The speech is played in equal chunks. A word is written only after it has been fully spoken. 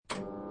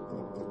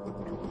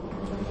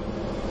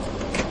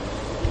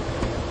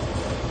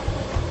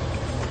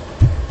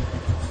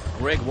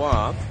Greg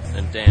Waugh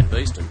and Dan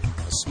Beeston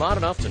are smart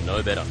enough to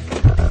know better.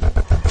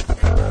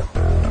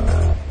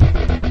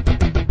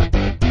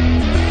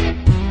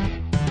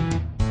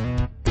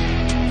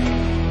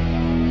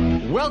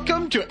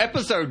 Welcome to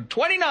episode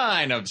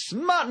 29 of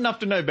Smart Enough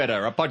to Know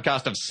Better, a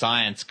podcast of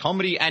science,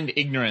 comedy, and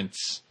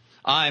ignorance.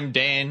 I'm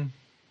Dan.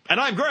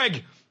 And I'm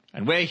Greg.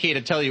 And we're here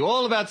to tell you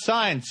all about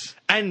science.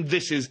 And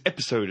this is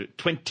episode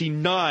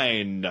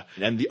 29.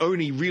 And the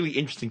only really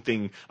interesting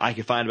thing I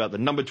can find about the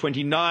number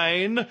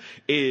 29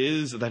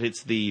 is that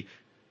it's the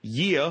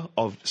year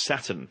of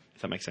Saturn,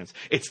 if that makes sense.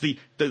 It's the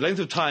length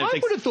of time. I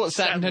would have thought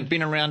Saturn had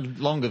been around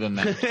longer than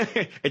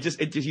that. It just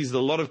uses a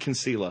lot of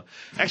concealer.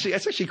 Actually,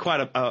 it's actually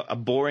quite a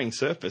boring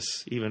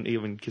surface,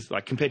 even cause,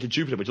 like compared to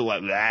Jupiter, which is all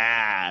like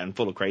blah and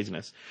full of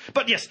craziness.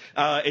 But yes,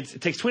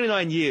 it takes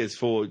 29 years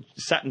for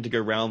Saturn to go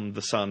round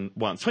the sun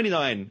once.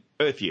 29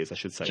 Earth years, I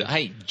should say.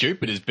 Hey,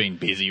 Jupiter's been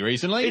busy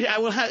recently.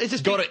 It's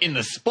just got it in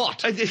the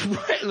spot. It's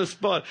right in the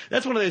spot.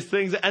 That's one of those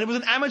things. And it was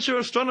an amateur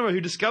astronomer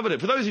who discovered it.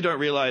 For those who don't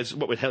realise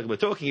what we're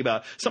talking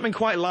about, something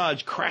quite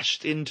large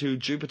crashed into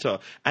Jupiter.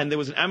 And there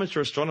was an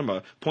amateur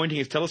astronomer pointing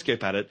his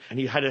telescope at it. And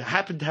he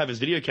happened to have his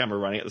video camera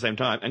running at the same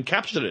time and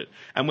captured it.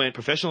 And went,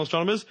 professional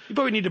astronomers, you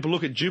probably need to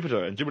look at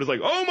Jupiter. And Jupiter's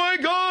like, oh my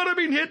God, I've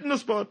been hit in the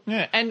spot.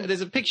 Yeah, and there's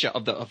a picture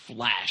of a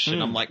flash.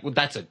 And I'm like, well,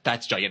 that's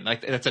gigantic.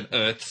 Like, that's an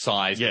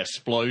Earth-sized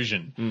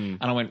explosion.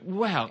 And I went,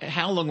 wow,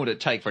 how long would it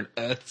take for an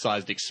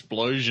Earth-sized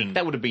explosion?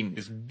 That would have been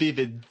this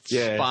vivid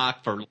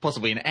spark for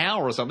possibly an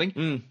hour or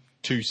something.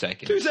 2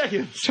 seconds. 2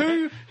 seconds.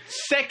 2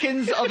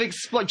 seconds of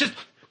explosion. Just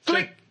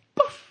click,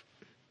 poof.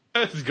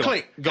 Earth is gone.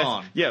 Click,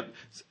 gone. Yep.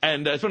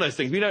 And it's one of those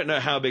things. We don't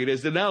know how big it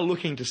is. They're now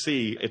looking to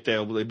see if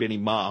there will be any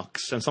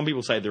marks. And some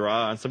people say there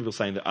are, and some people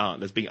saying there aren't.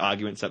 There's big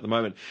arguments at the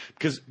moment.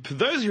 Because for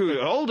those who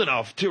are old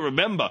enough to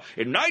remember,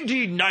 in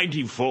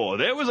 1994,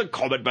 there was a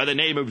comet by the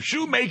name of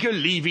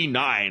Shoemaker-Levy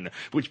 9,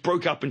 which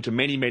broke up into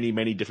many, many,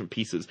 many different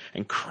pieces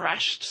and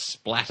crashed.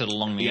 Splattered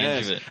along the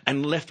edge of it.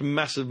 And left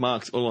massive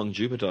marks all on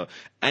Jupiter.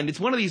 And it's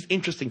one of these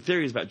interesting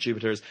theories about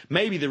Jupiter is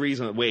maybe the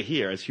reason that we're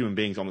here as human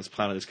beings on this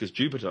planet is because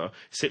Jupiter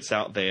sits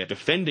out there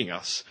defending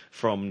us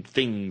from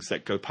things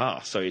that go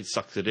past, so it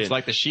sucks it in. It's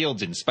like the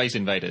shields in Space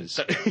Invaders.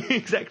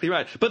 Exactly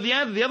right. But the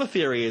other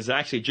theory is that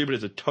actually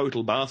Jupiter's a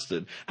total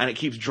bastard, and it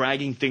keeps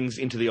dragging things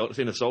into the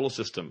inner solar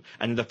system.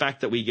 And the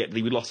fact that we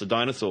lost the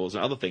dinosaurs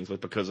and other things was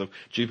because of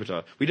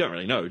Jupiter. We don't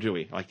really know, do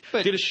we?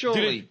 But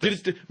surely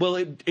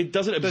it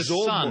doesn't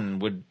absorb. The sun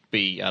would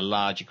be a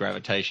large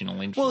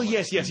gravitational influence. Well,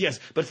 yes.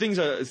 But things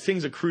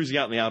are cruising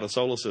out in the outer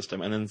solar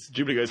system, and then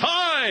Jupiter goes,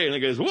 hi! And it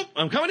goes, whoop,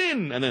 I'm coming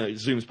in! And then it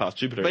zooms past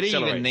Jupiter. But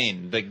even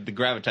then, the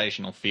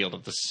gravitational field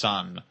of the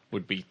sun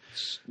would be...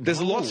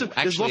 There's lots of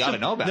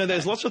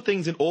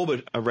things in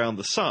orbit around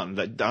the sun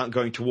that aren't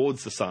going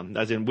towards the sun.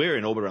 As in, we're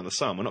in orbit around the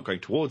sun, we're not going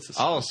towards the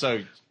sun. Oh,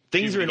 so...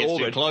 Things are in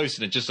orbit. Too close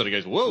and it just sort of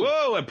goes,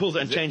 whoa, and pulls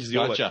it and changes the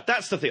orbit.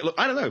 That's the thing. Look,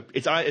 I don't know.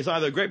 It's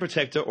either a great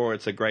protector or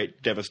it's a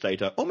great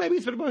devastator, or maybe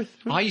it's a bit of both.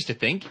 I used to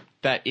think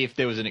that if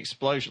there was an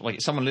explosion, like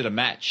someone lit a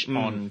match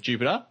on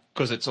Jupiter,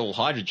 because it's all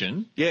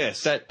hydrogen,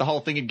 that the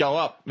whole thing would go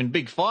up in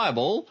big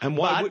fireball. And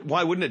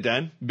why wouldn't it,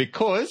 Dan?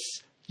 Because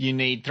you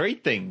need 3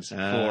 things for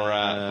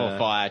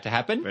fire to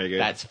happen. Very good.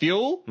 That's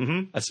fuel,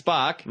 a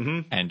spark,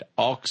 and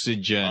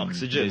oxygen.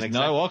 There's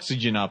no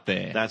oxygen up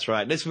there. That's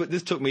right.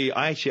 This took me.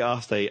 I actually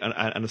asked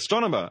an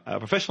astronomer, a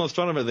professional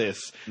astronomer,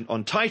 this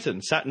on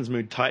Titan, Saturn's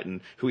moon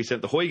Titan, who he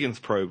sent the Huygens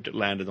probe that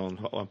landed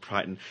on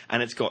Titan,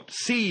 and it's got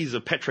seas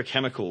of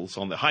petrochemicals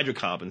on the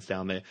hydrocarbons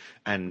down there,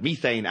 and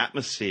methane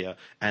atmosphere,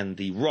 and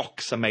the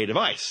rocks are made of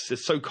ice.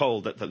 It's so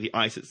cold that the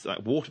ice, it's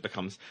like water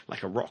becomes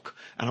like a rock.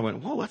 And I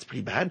went, whoa, that's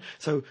pretty bad.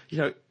 So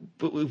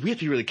but we have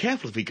to be really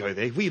careful if we go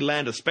there. If we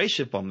land a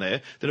spaceship on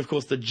there, then of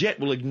course the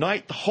jet will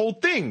ignite the whole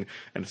thing.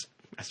 And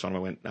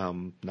astronomer went,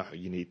 no,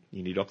 you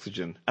need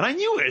oxygen. And I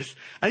knew it.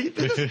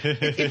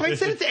 If I'd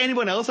said it to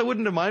anyone else, I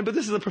wouldn't have minded. But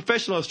this is a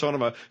professional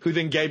astronomer who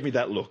then gave me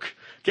that look.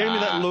 Gave me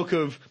that look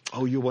of,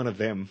 oh, you're one of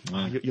them.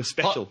 Oh, you're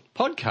special.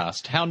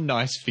 Podcast. How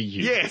nice for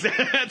you. Yes,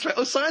 that's right.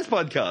 Oh, science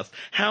podcast.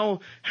 How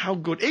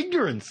good.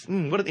 Ignorance.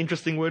 What an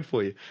interesting word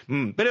for you.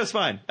 But it was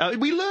fine.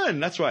 We learn.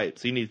 That's right.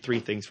 So you need 3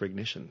 things for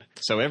ignition.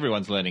 So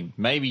everyone's learning.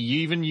 Maybe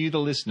even you, the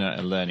listener,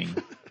 are learning.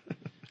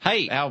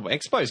 Hey, our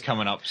expo's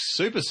coming up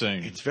super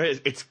soon.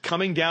 It's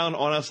coming down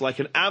on us like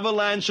an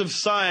avalanche of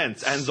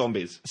science and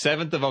zombies.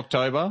 7th of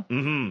October.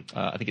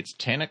 I think it's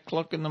 10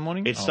 o'clock in the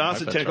morning. It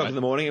starts at 10 o'clock in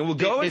the morning, and we'll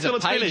go until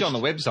it's finished. There's a page on the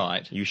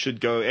website. You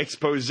should go.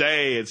 Expose,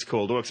 it's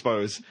called, or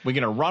expose. We're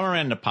going to run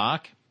around the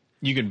park.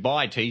 You can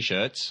buy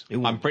T-shirts.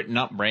 Ooh. I'm printing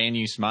up brand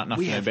new Smart Enough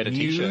to Know Better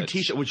T-shirts. We have new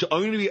T-shirts, which will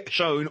only be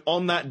shown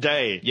on that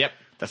day. Yep.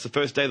 That's the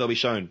first day they'll be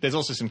shown. There's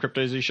also some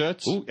Crypto-Zoo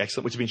shirts. Ooh,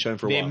 excellent, which have been shown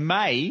for a while. There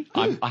may,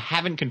 I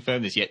haven't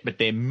confirmed this yet, but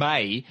there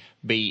may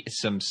be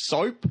some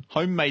soap,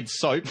 homemade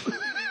soap,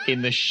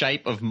 in the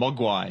shape of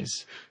Mogwais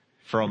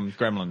from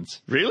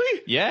Gremlins.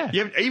 Really? Yeah.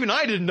 Even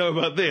I didn't know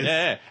about this.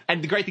 Yeah.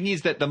 And the great thing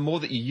is that the more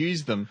that you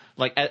use them,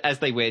 like as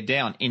they wear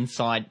down,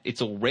 inside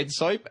it's all red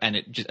soap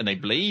and they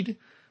bleed.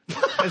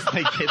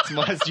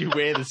 as you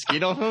wear the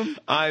skin off them.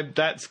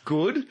 That's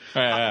good.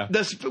 Yeah.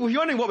 If you're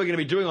wondering what we're going to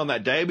be doing on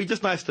that day, it'd be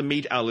just nice to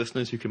meet our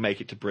listeners who can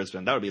make it to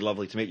Brisbane. That would be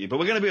lovely to meet you. But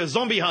we're going to be a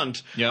zombie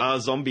hunt.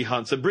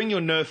 So bring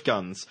your Nerf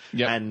guns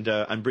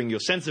and bring your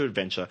sense of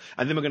adventure.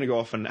 And then we're going to go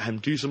off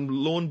and do some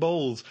lawn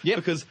bowls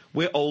because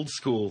we're old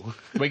school.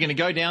 We're going to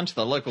go down to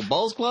the local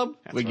bowls club.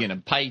 We're going to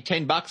pay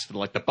 $10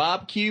 for the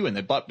barbecue and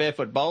the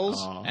barefoot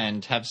bowls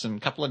and have some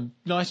couple of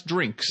nice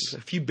drinks.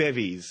 A few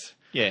bevies.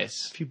 Yes.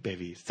 A few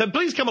bevies. So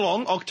please come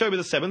along, October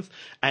the 7th.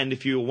 And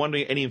if you're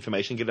wondering any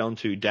information, get on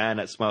to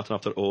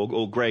dan@smartenough.org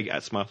or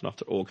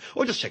greg@smartenough.org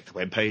or just check the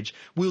webpage.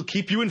 We'll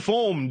keep you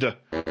informed.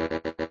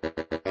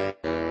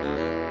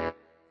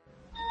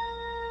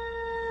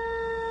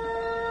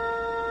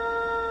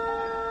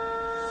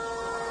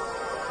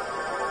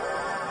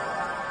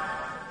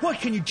 What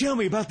can you tell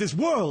me about this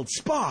world,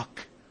 Spock?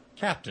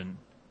 Captain,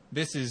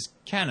 this is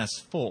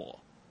Canis 4,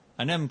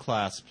 an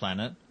M-class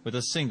planet with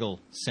a single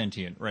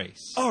sentient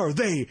race. Are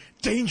they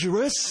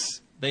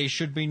dangerous? They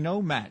should be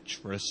no match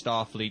for a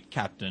Starfleet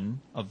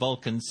captain, a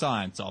Vulcan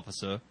science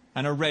officer,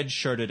 and a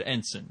red-shirted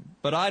ensign,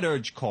 but I'd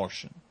urge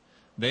caution.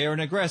 They are an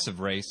aggressive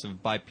race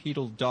of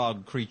bipedal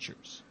dog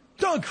creatures.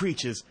 Dog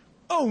creatures?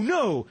 Oh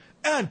no!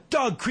 Aren't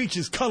dog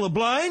creatures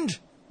colorblind?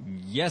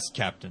 Yes,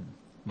 Captain,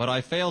 but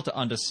I fail to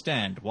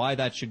understand why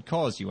that should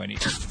cause you any...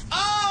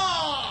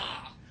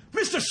 Ah!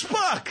 Mr.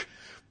 Spock!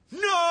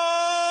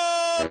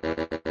 No!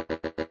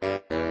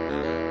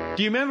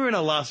 Do you remember in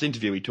our last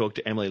interview we talked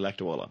to Emily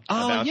Lachtawola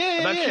about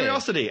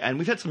Curiosity, and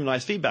we've had some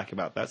nice feedback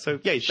about that. So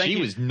thank you. She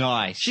was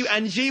nice.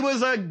 She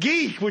was a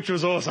geek, which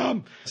was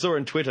awesome. I saw her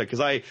on Twitter because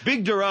I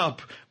bigged her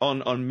up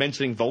on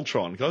mentioning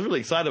Voltron because I was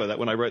really excited about that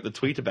when I wrote the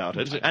tweet about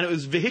it, and it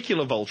was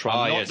vehicular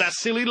Voltron, not that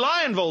silly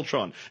lion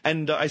Voltron.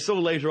 And I saw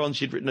later on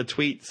she'd written a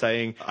tweet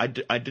saying I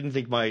didn't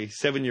think my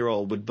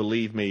 7-year-old would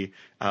believe me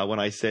when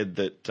I said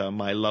that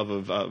my love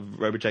of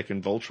Robotech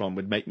and Voltron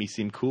would make me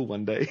seem cool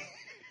one day.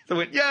 So I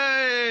went,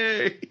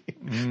 yay!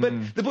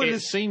 But the point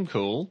is, it seemed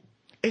cool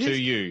to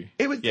you.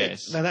 It was,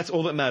 yes. Now that's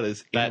all that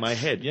matters in my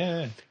head.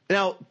 Yeah.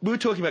 Now, we were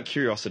talking about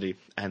Curiosity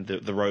and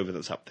the rover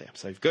that's up there.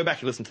 So go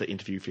back and listen to the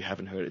interview if you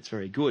haven't heard it. It's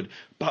very good.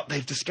 But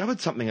they've discovered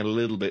something a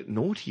little bit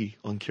naughty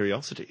on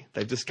Curiosity.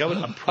 They've discovered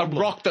a problem.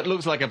 A rock that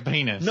looks like a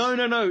penis. No,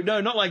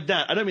 not like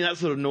that. I don't mean that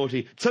sort of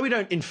naughty. So we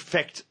don't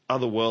infect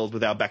other worlds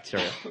with our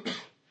bacteria.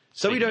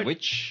 So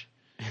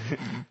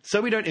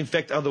we don't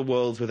infect other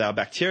worlds with our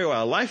bacteria or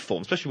our life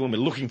form, especially when we're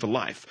looking for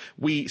life.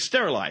 We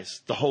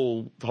sterilize the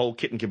whole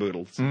kit and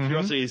caboodle. So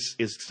Curiosity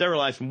is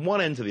sterilized from one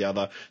end to the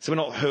other, so we're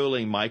not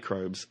hurling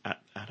microbes at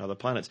other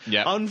planets.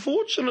 Yep.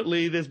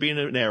 Unfortunately, there's been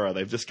an error.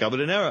 They've discovered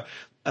an error.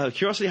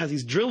 Curiosity has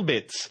these drill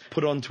bits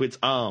put onto its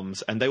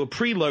arms, and they were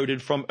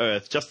preloaded from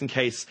Earth just in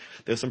case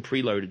there's some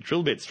preloaded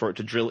drill bits for it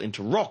to drill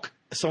into rock.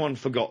 Someone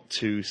forgot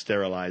to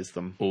sterilize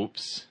them.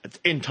 Oops. It's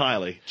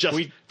entirely.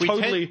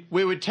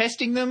 We were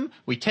testing them.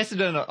 We tested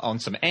them on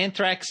some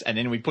anthrax, and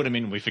then we put them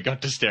in and we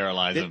forgot to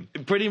sterilize them.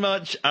 Pretty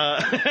much.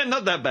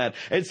 Not that bad.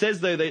 It says,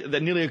 though,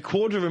 that nearly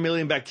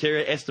 250,000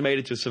 bacteria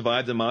estimated to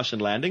survive the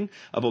Martian landing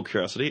aboard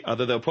Curiosity,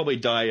 although they'll probably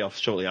die off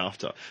shortly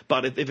after.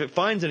 But if it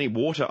finds any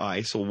water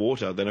ice or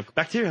water, then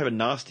bacteria have a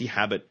nasty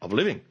habit of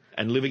living.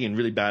 And living in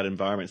really bad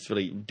environments,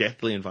 really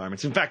deathly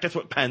environments. In fact, that's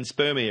what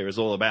panspermia is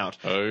all about.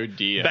 Oh,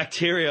 dear.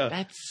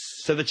 Bacteria.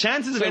 So the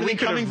chances of anything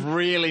coming... could have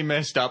really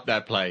messed up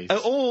that place.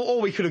 Or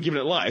we could have given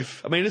it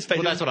life. I mean, it's...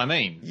 Well, that's what I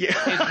mean. Yeah.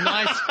 It's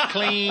nice,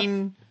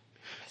 clean...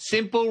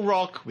 Simple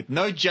rock with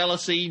no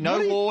jealousy,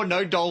 no war,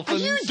 no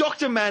dolphins. Are you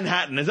Dr.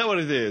 Manhattan? Is that what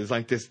it is?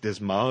 Like, does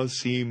Mars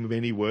seem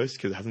any worse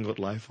because it hasn't got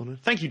life on it?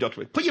 Thank you,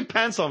 Dr. Put your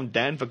pants on,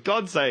 Dan, for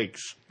God's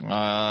sakes.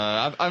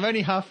 I've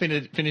only half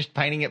finished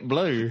painting it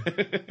blue.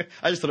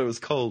 I just thought it was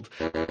cold.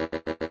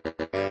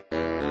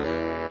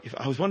 I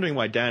was wondering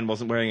why Dan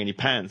wasn't wearing any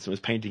pants and was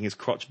painting his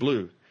crotch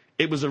blue.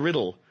 It was a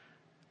riddle.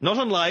 Not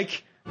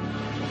unlike...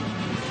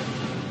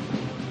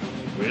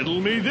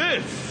 Riddle me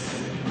this.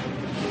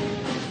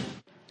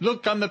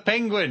 Look, I'm the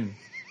penguin.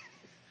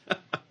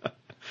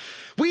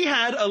 We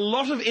had a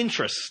lot of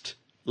interest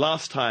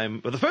last time,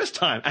 but the first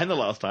time and the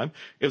last time.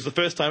 It was the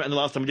first time and the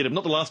last time we did it.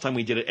 Not the last time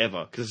we did it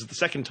ever, because this is the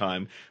second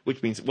time,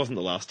 which means it wasn't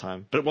the last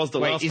time, but it was the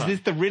last time. Wait, is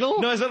this the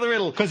riddle? No, it's not the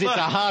riddle. Because it's a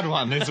hard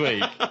one this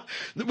week.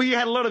 We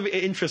had a lot of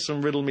interest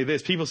from Riddle Me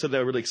This. People said they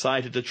were really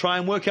excited to try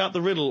and work out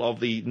the riddle of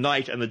the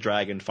knight and the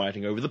dragon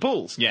fighting over the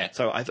pools. Yeah.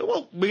 So I thought,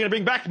 well, we're going to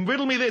bring back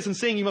Riddle Me This, and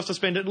seeing you must have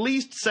spent at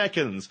least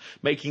seconds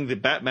making the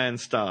Batman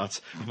start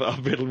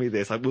of Riddle Me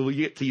This. We'll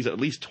get to use it at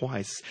least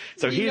twice.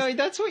 So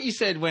that's what you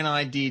said when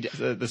I did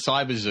the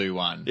Cyber Zoo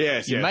one.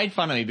 Yes, You made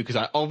fun of me because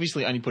I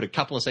obviously only put a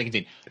couple of seconds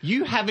in.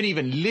 You haven't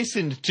even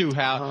listened to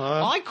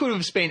how I could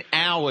have spent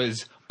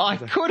hours. I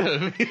could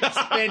have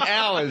spent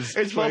hours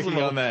working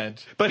on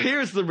that. But here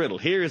is the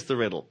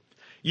riddle.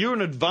 You're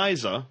an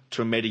advisor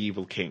to a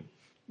medieval king.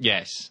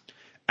 Yes.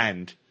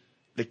 And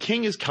the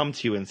king has come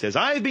to you and says,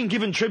 I have been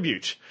given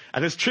tribute.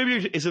 And this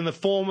tribute is in the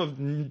form of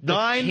 9...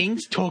 The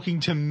king's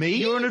talking to me?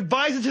 You're an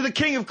advisor to the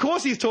king. Of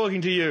course he's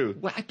talking to you.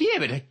 Well, yeah,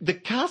 but the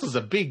castle's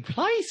a big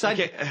place.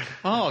 Okay.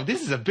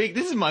 This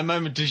is my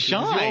moment to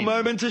shine. It's your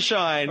moment to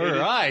shine. All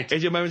right.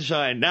 It's your moment to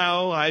shine.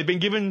 Now, I've been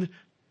given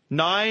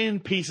 9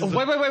 pieces of...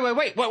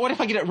 Wait. What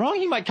if I get it wrong?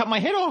 You might cut my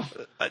head off.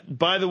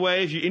 By the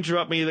way, if you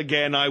interrupt me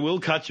again, I will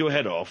cut your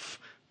head off.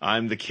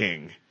 I'm the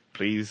king.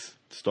 Please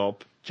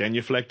stop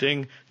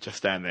genuflecting. Just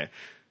stand there.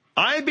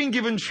 I've been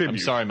given tribute. I'm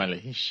sorry, my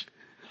liege.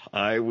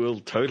 I will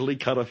totally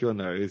cut off your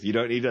nose. You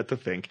don't need that to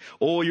think.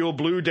 Or your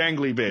blue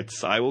dangly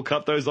bits. I will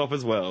cut those off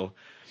as well.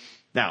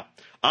 Now,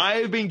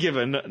 I've been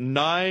given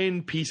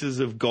 9 pieces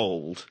of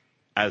gold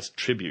as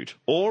tribute.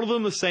 All of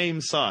them the same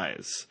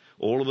size.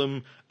 All of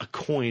them a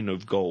coin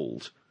of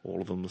gold.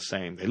 All of them the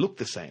same. They look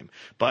the same.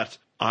 But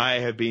I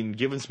have been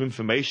given some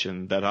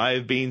information that I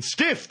have been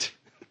stiffed.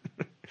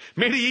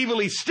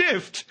 Medievally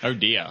stiffed. Oh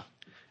dear.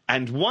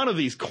 And one of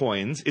these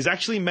coins is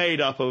actually made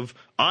up of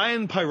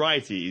iron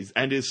pyrites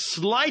and is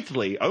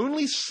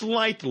only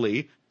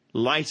slightly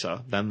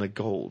lighter than the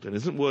gold and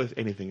isn't worth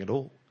anything at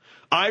all.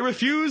 I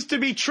refuse to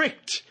be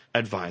tricked,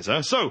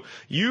 advisor. So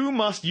you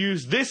must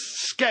use this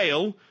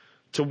scale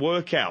to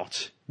work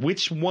out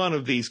which one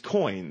of these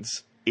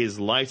coins is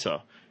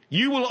lighter.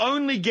 You will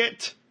only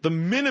get the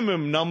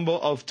minimum number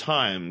of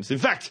times. In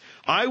fact,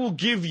 I will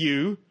give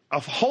you a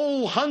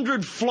whole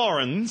 100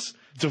 florins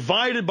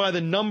divided by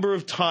the number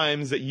of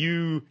times that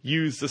you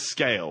use the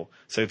scale.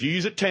 So if you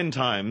use it 10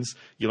 times,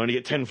 you'll only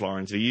get 10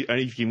 florins. And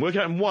if you can work it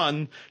out in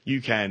 1,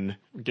 you can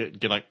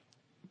get like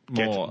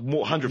get more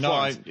 100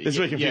 florins. This is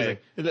very confusing.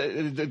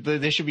 Yeah.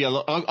 There should be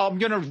I'm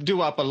going to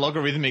do up a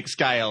logarithmic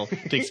scale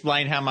to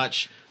explain how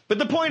much but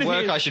the point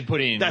work here, I should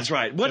put in. That's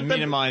right. To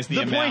minimize the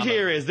amount. The point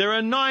here is there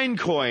are 9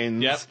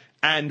 coins. Yep.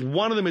 And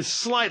one of them is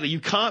slightly,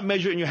 you can't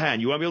measure it in your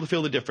hand. You won't be able to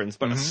feel the difference.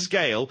 But a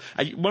scale,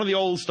 one of the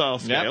old style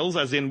scales,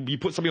 as in you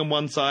put something on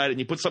one side and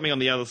you put something on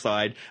the other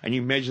side and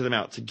you measure them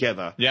out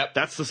together. Yep.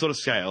 That's the sort of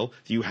scale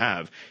you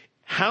have.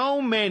 How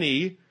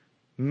many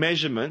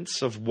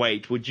measurements of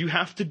weight would you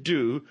have to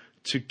do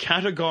to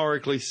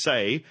categorically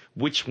say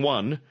which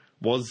one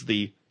was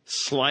the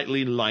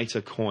slightly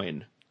lighter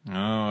coin?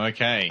 Oh,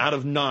 okay. Out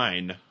of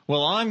 9.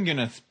 Well, I'm going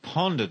to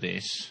ponder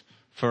this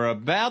for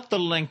about the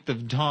length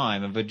of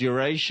time of a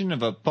duration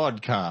of a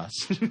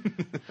podcast.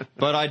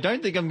 But I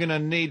don't think I'm going to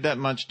need that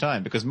much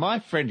time because my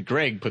friend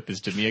Greg put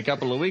this to me a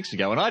couple of weeks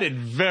ago and I did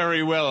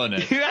very well in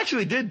it. You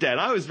actually did, Dan.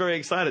 I was very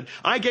excited.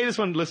 I gave this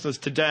one to listeners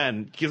to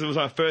Dan because it was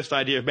our first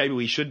idea of maybe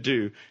we should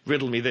do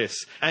Riddle Me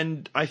This.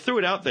 And I threw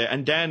it out there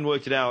and Dan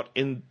worked it out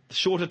in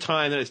shorter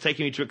time than it's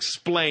taken me to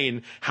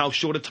explain how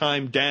short a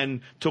time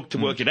Dan took to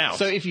work it out.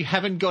 So if you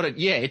haven't got it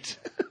yet...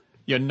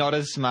 You're not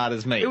as smart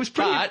as me. It was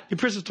pretty but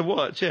impressive to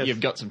watch, yes. You've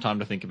got some time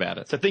to think about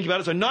it. So think about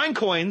it. So 9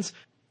 coins,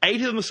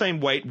 8 of them the same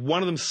weight,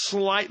 one of them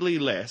slightly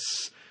less.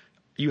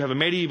 You have a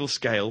medieval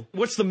scale.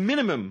 What's the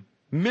minimum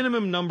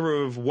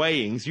number of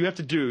weighings you have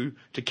to do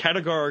to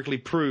categorically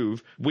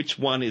prove which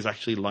one is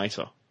actually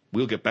lighter?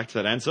 We'll get back to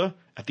that answer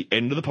at the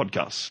end of the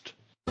podcast.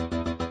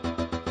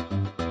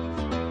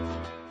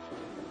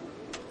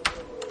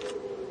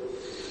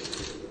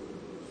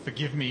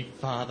 Forgive me,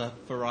 Father,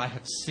 for I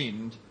have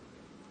sinned.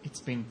 It's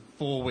been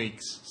 4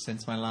 weeks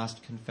since my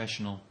last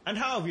confessional. And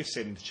how have you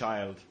sinned,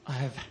 child? I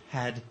have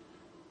had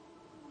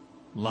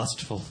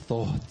lustful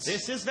thoughts.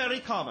 This is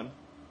very common.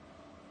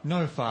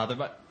 No, Father,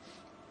 but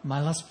my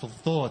lustful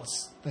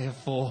thoughts, they are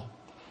for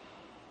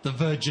the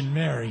Virgin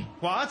Mary.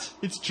 What?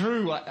 It's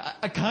true.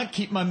 I can't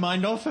keep my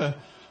mind off her.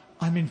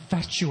 I'm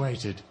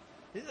infatuated.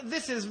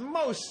 This is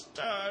most...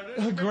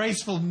 Her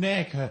graceful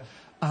neck, her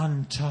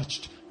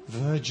untouched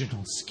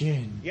virginal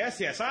skin.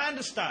 Yes, I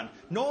understand.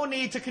 No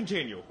need to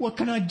continue. What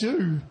can I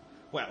do?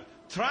 Well,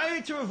 try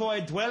to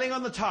avoid dwelling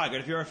on the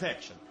target of your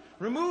affection.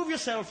 Remove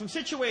yourself from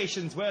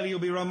situations where you'll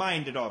be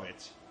reminded of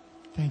it.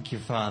 Thank you,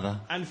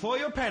 Father. And for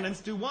your penance,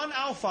 do 1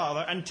 Our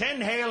Father and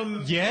 10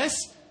 Hail... Yes?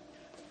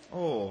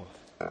 Oh.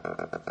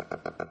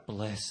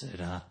 Blessed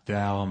art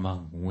thou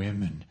among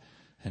women,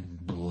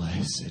 and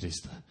blessed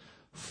is the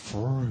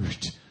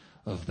fruit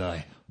of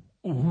thy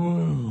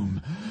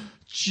womb.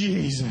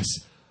 Jesus,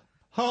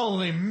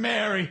 Holy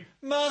Mary,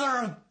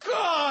 Mother of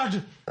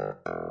God!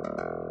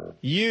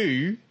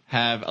 You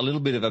have a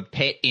little bit of a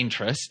pet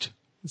interest,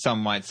 some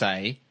might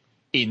say,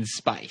 in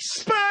space.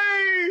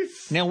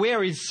 Space! Now,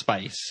 where is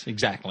space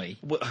exactly?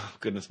 Well, oh,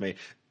 goodness me.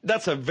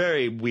 That's a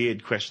very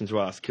weird question to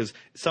ask because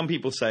some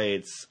people say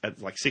it's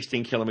at like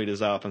 16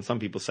 kilometers up and some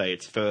people say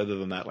it's further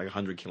than that, like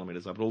 100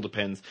 kilometers up. It all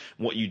depends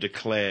on what you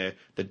declare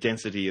the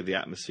density of the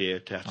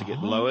atmosphere to have to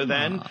get lower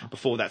than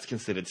before that's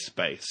considered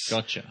space.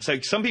 Gotcha. So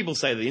some people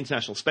say that the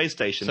International Space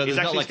Station So is there's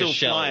not actually like a still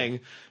shell. flying.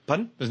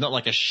 Pardon? There's not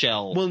like a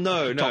shell Well,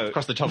 no.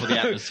 across the top of the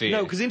atmosphere.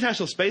 No, because the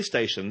International Space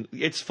Station,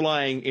 it's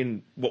flying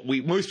in what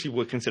most people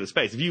would consider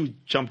space. If you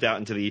jumped out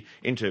from the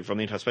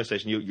International Space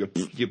Station,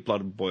 your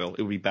blood would boil.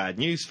 It would be bad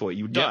news for you.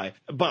 You would sky.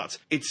 But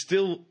it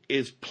still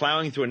is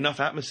ploughing through enough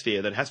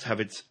atmosphere that it has to have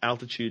its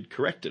altitude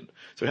corrected.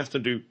 So it has to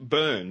do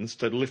burns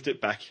to lift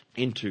it back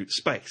into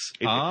space.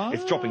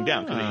 It's dropping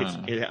down because it hits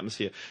the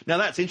atmosphere. Now,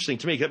 that's interesting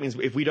to me. That means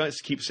if we don't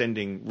keep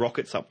sending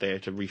rockets up there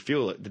to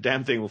refuel it, the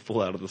damn thing will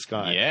fall out of the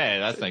sky. Yeah,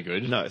 that's not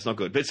good. No, it's not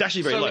good. But it's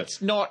actually very low. So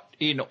it's not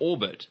in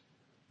orbit.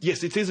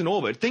 Yes, it is in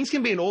orbit. Things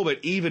can be in orbit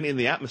even in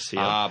the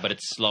atmosphere. But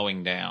it's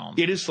slowing down.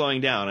 It is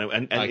slowing down,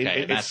 and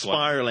it's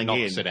spiraling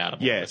in. Knocks it out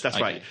of yes, that's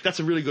right. That's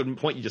a really good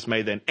point you just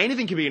made then.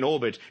 Anything can be in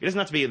orbit. It doesn't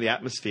have to be in the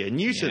atmosphere.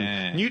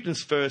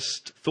 Newton's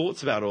first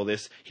thoughts about all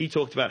this, he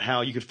talked about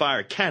how you could fire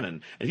a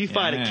cannon. And if you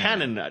fired a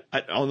cannon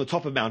on the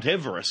top of Mount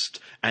Everest,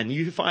 and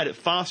you fired it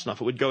fast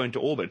enough, it would go into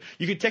orbit.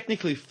 You could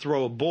technically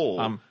throw a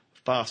ball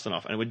fast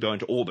enough and it would go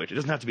into orbit. It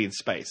doesn't have to be in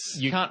space.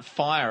 You can't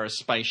fire a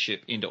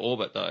spaceship into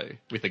orbit, though,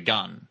 with a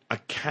gun. A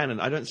cannon?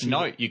 I don't see...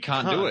 No, you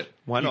can't do it.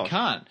 Why not? You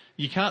can't.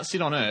 You can't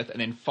sit on Earth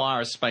and then fire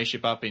a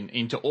spaceship up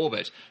into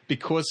orbit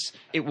because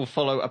it will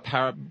follow a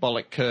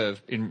parabolic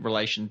curve in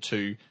relation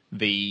to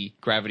the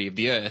gravity of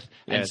the Earth.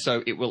 Yes. And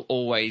so it will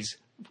always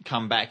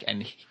come back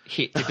and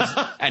hit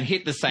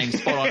the same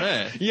spot on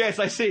Earth. Yes,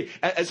 I see.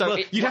 So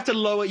you'd have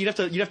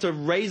to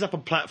raise up a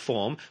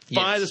platform,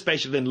 fire the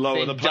spaceship, then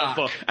lower the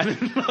platform. And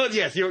then,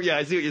 I see what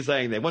you're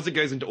saying there. Once it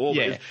goes into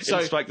orbit,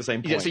 it'll strike the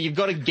same point. Yeah, so you've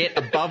got to get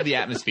above the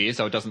atmosphere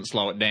so it doesn't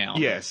slow it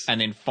down. Yes.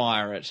 And then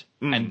fire it.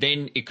 And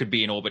then it could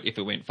be in orbit if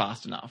it went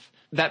fast enough.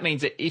 That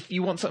means that if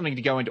you want something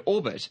to go into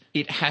orbit,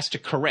 it has to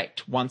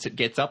correct once it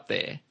gets up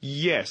there.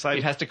 Yes.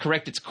 It has to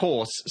correct its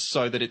course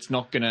so that it's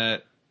not going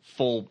to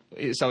fall,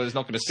 so it's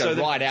not going to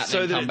go right out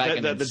and then come back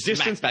and the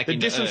distance, back the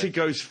into distance Earth. it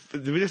goes, the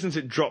distance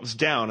it drops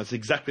down is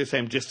exactly the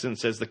same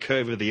distance as the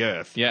curve of the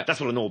Earth. Yeah, that's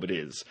what an orbit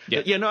is.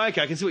 Yeah, I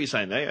can see what you're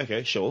saying there.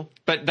 Okay, sure,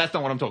 but that's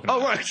not what I'm talking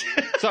about. Oh, right.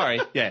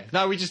 Sorry. Yeah.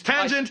 No, we just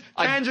tangent.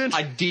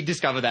 I did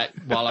discover that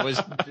while I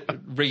was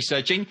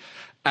researching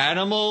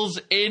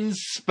animals in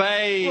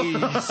space.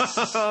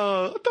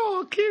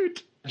 Oh,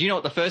 cute. Do you know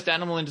what the first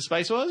animal into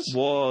space was?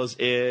 Was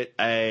it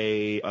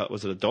a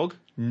dog?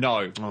 No,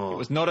 It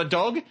was not a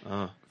dog.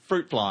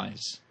 Fruit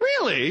flies.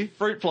 Really?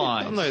 Fruit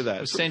flies. I don't know that.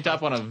 It was sent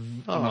up on a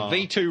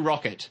V2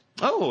 rocket.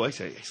 Oh, I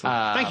see.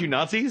 Excellent. Thank you,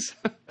 Nazis.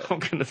 Oh,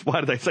 goodness, why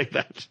did they say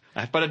that?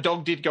 But a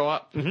dog did go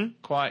up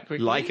quite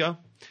quickly. Laika?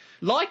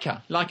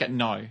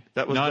 No.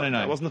 That was no.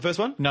 That wasn't the first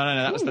one? No.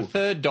 That was the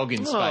third dog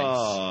in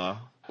space.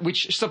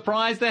 Which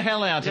surprised the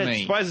hell out of me.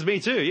 It surprises me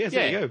too. Yes,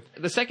 there you go.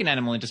 The second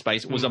animal into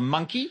space was a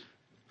monkey.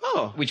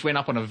 Oh. Which went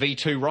up on a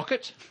V2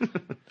 rocket.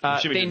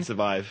 Assuming it didn't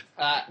survive.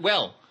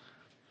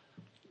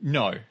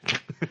 No.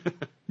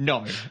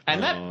 No.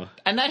 And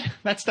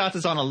that starts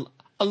us on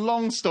a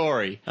long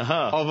story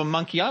of a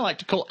monkey I like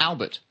to call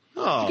Albert.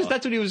 Oh. Because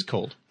that's what he was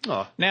called.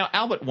 Oh. Now,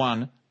 Albert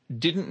 1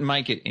 didn't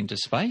make it into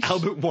space.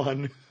 Albert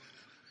 1.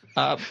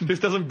 This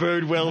doesn't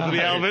bode well for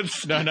the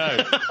Alberts.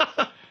 No.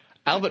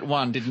 Albert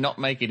 1 did not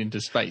make it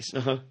into space,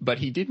 but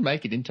he did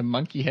make it into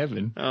monkey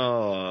heaven.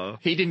 Oh.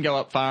 He didn't go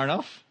up far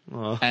enough,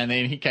 and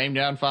then he came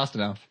down fast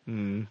enough.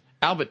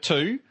 Albert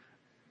 2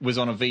 was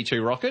on a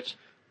V2 rocket,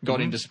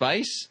 got into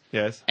space,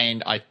 yes,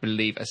 and I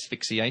believe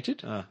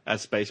asphyxiated.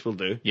 As space will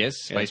do. Yes,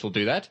 space will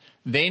do that.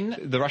 Then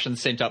the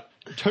Russians sent up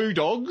 2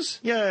 dogs.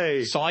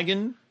 Yay!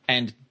 Saigon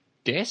and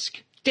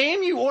Desk.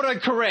 Damn you,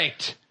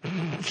 autocorrect!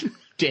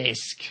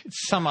 Desk.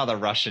 It's some other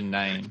Russian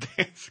name.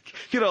 Desk.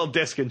 Good old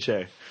desk and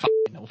chair.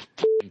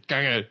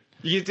 Go.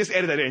 You just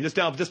edit that in.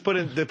 Just put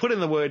in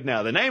the word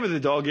now. The name of the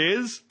dog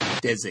is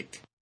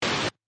Dezik.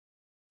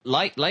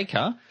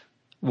 Laika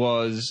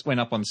went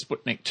up on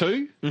Sputnik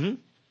 2.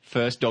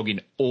 First dog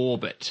in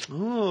orbit.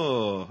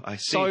 Oh, I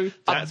see. So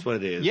that's what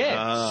it is.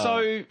 Yeah.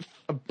 So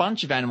a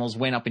bunch of animals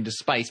went up into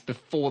space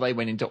before they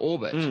went into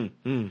orbit.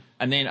 And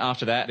then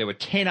after that, there were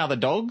 10 other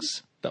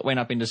dogs that went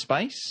up into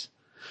space.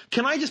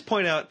 Can I just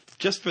point out,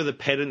 just for the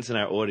pedants in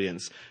our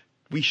audience,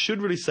 we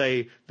should really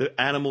say the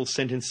animals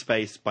sent in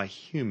space by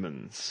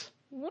humans.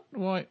 What?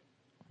 Why?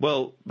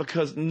 Well,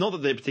 because not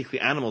that they're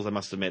particularly animals, I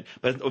must admit,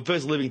 but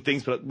first living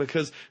things, but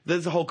because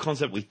there's a whole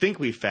concept we think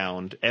we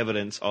found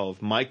evidence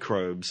of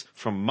microbes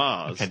from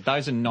Mars. Okay,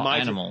 those are not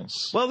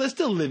animals. Well, they're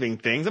still living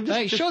things.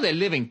 Sure, they're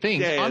living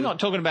things. Yeah, I'm not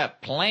talking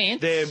about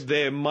plants.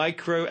 They're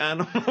micro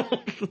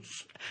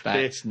animals.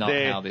 That's not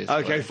how this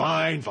Okay, works.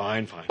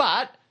 fine.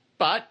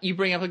 But you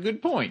bring up a good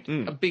point.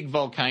 A big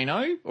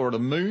volcano or the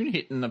moon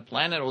hitting the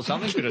planet or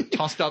something could have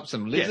tossed up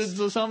some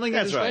lizards or something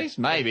into space.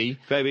 Maybe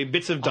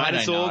bits of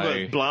dinosaur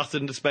got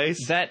blasted into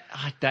space. That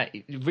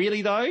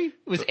really though,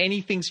 was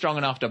anything strong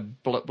enough to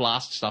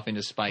blast stuff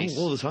into space?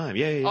 All the time.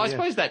 Yeah. I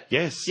suppose that.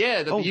 Yes.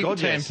 Yeah. The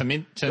Yucatan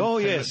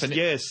Peninsula.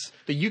 Yes.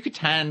 The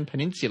Yucatan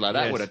Peninsula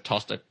that would have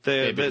tossed a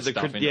fair bit of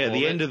stuff into orbit.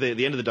 the end of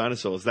the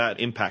dinosaurs. That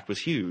impact was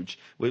huge.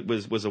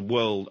 Was a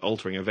world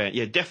altering event.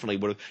 Yeah, definitely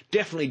would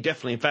have.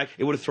 In fact,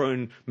 it would have thrown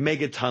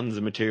megatons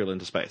of material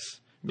into space.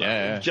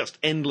 Yeah. Just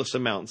endless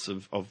amounts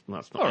of. No,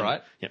 it's not. All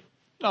right. Yeah.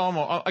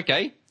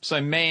 Okay. So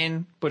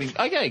man putting...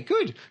 Okay,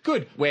 good.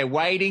 We're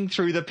wading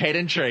through the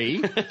pedantry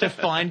to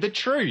find the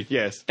truth.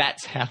 Yes.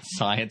 That's how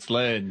science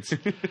learns.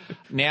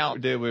 Now,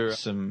 there were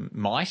some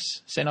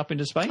mice sent up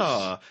into space.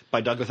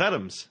 By Douglas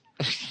Adams.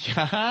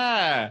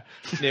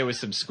 There were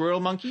some squirrel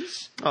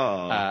monkeys.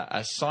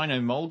 A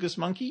cynomolgus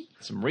monkey.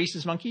 Some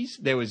rhesus monkeys.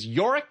 There was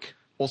Yorick,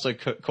 also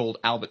called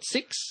Albert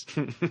Six,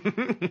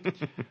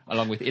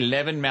 along with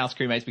 11 mouse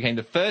crewmates, became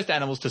the first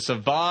animals to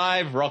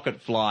survive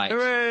rocket flight.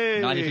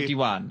 Hooray!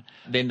 1951.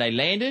 Then they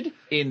landed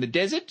in the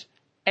desert,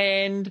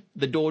 and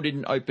the door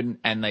didn't open,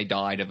 and they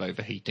died of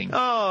overheating.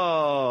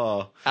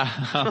 Oh.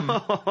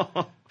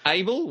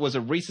 Abel was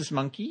a rhesus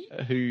monkey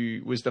who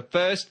was the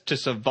first to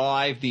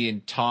survive the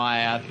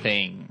entire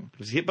thing.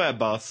 Was hit by a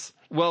bus.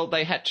 Well,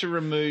 they had to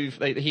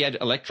remove... he had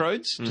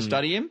electrodes to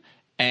study him.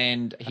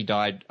 And he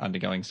died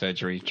undergoing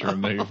surgery to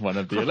remove one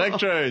of the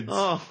electrodes.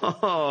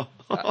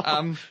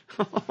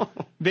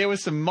 There were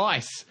some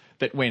mice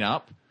that went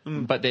up,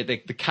 but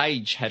the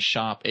cage had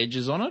sharp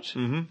edges on it.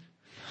 Mm-hmm.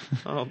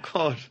 Oh,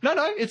 God. No,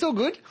 it's all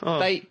good. Oh.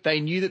 They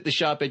knew that the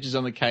sharp edges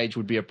on the cage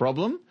would be a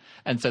problem,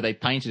 and so they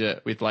painted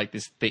it with like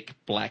this thick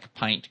black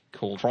paint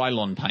called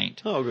Krylon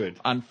paint. Oh, good.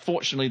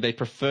 Unfortunately, they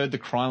preferred the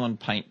Krylon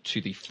paint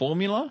to the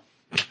formula,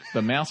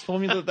 the mouse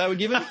formula that they were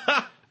given.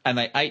 And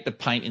they ate the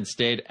paint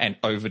instead and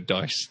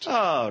overdosed.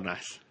 Oh,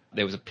 nice.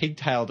 There was a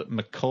pig-tailed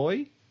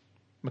macaque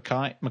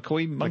monkey?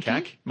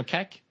 Macaque?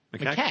 Macaque? I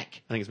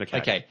think it's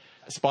macaque. Okay.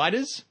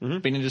 Spiders,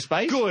 been into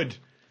space. Good.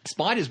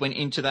 Spiders went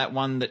into that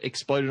one that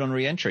exploded on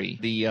re-entry.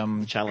 The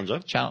Challenger?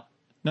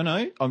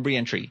 No, on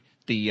re-entry.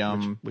 The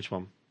Which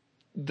one?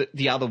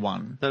 The other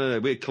one. No.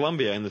 We're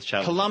Columbia in this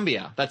Challenger.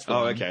 Columbia, that's the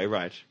one. Oh, okay,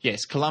 right.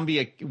 Yes,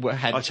 Columbia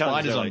had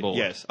spiders on board.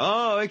 Yes.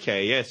 Oh,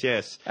 okay,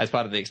 yes. As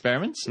part of the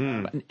experiments.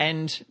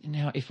 And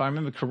now, if I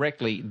remember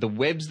correctly, the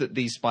webs that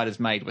these spiders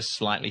made were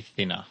slightly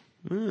thinner.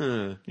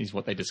 Is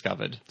what they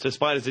discovered. So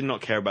spiders did not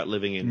care about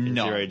living in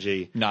zero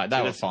G. No,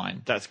 they were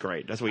fine. That's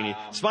great. That's what we need.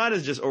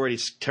 Spiders are just already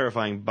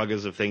terrifying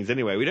buggers of things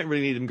anyway. We don't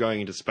really need them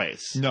going into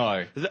space.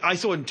 No. I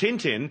saw in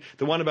Tintin,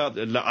 the one about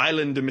the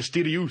island de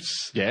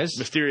Mysterious. Yes.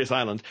 Mysterious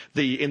island.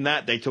 In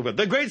that they talk about,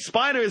 the great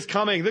spider is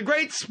coming! The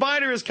great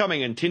spider is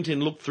coming! And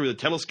Tintin looked through the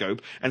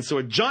telescope and saw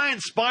a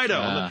giant spider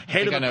on the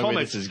head of the comet.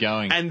 Where this is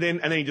going. And then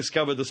he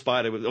discovered the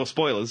spider, or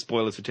spoilers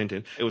for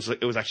Tintin. It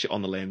was actually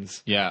on the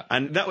lens. Yeah.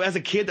 And that, as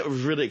a kid, that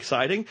was really exciting.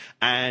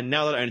 And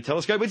now that I own a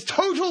telescope, it's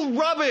total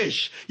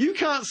rubbish. You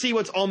can't see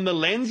what's on the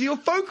lens, your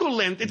focal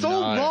length. It's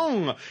all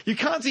wrong. You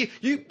can't see.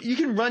 You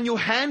can run your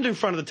hand in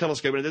front of the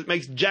telescope and it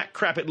makes jack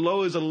crap. It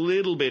lowers a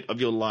little bit of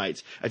your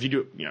light. If you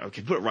do it,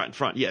 put it right in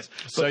front, yes.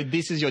 So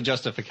this is your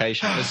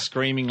justification for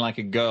screaming like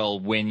a girl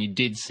when you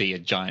did see a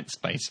giant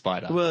space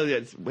spider. Well,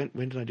 yes. When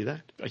did I do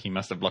that? He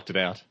must have blocked it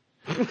out.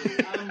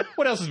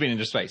 What else has been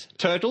into space?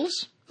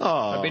 Turtles?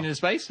 Oh. Have been into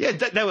space? Yeah,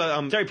 they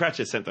were, Terry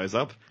Pratchett sent those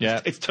up.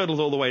 Yeah. It's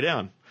turtles all the way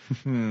down.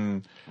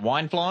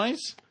 Wine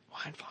flies,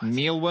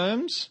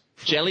 mealworms,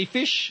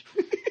 jellyfish,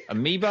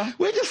 amoeba.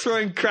 We're just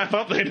throwing crap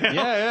up there now.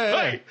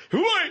 Yeah.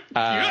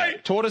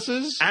 Hey,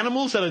 tortoises.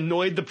 Animals that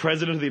annoyed the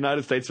President of the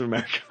United States of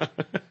America.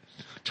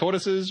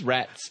 Tortoises,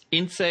 rats,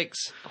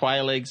 insects,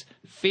 quail eggs,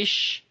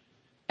 fish,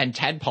 and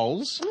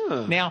tadpoles.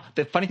 Now,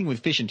 the funny thing with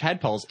fish and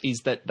tadpoles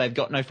is that they've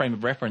got no frame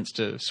of reference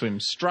to swim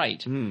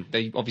straight.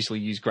 They obviously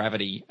use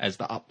gravity as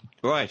the up.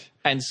 Right.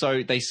 And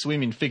so they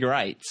swim in figure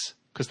eights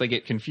because they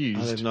get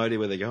confused. They have no idea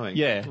where they're going.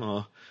 Yeah.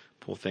 Oh,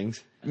 poor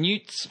things.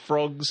 Newts,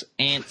 frogs,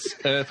 ants,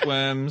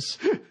 earthworms.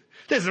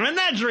 There's a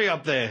menagerie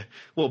up there.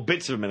 Well,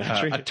 bits of a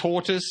menagerie. A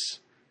tortoise.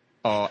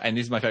 Oh, and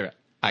this is my favourite.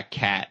 A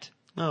cat.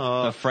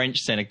 Oh. The French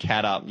sent a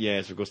cat up.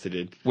 Yes, of course they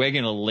did. We're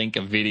going to link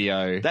a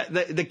video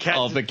the cat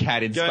of the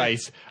cat in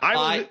space.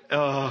 I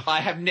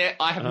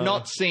have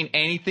not seen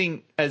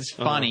anything as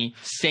funny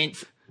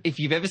since... If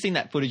you've ever seen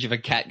that footage of a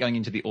cat going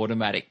into the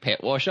automatic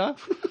pet washer,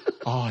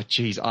 oh,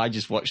 geez, I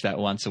just watch that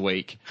once a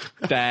week.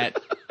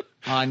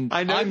 I'm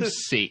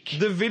sick.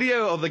 The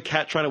video of the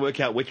cat trying to work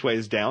out which way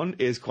is down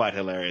is quite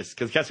hilarious.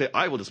 Because the cat said,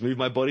 I will just move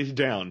my body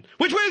down.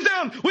 Which way is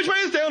down? Which way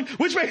is down?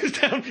 Which way is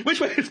down?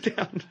 Which way is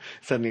down?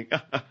 Suddenly,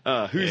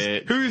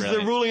 who's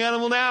the ruling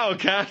animal now,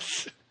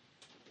 cats?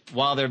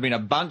 While there have been a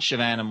bunch of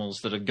animals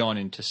that have gone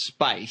into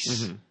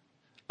space,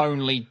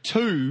 only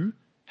 2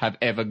 have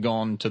ever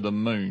gone to the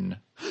moon.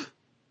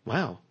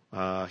 Wow.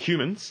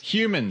 Humans.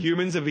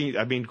 Humans have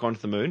been gone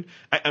to the moon.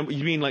 And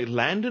you mean like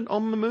landed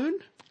on the moon?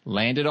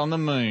 Landed on the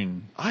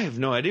moon. I have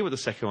no idea what the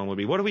second one would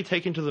be. What do we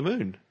take into the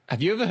moon?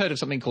 Have you ever heard of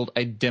something called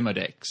a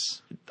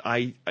Demodex?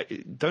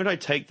 Don't I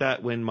take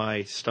that when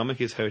my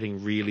stomach is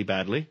hurting really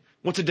badly?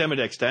 What's a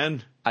Demodex,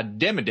 Dan? A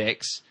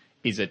Demodex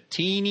is a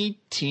teeny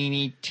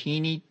tiny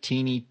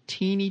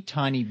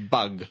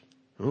bug.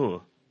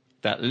 Ooh.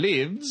 That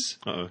lives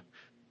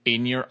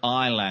in your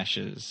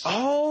eyelashes.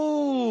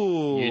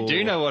 Oh! You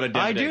do know what a Demodex is.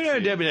 I do know what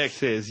a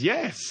Demodex is,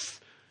 yes.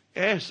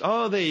 Yes.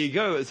 Oh, there you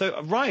go.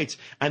 So, right.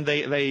 And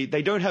they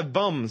don't have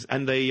bums,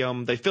 and they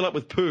fill up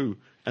with poo,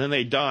 and then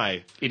they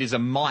die. It is a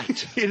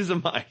mite. It is a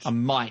mite. A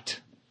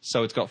mite.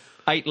 So it's got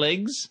 8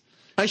 legs,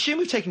 I assume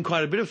we've taken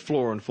quite a bit of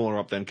flora and fauna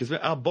up then, because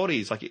our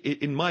bodies, like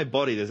in my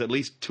body, there's at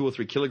least 2 or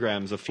 3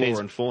 kilograms of flora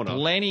and fauna.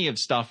 Plenty of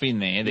stuff in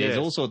there. There's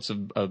all sorts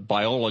of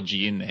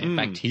biology in there,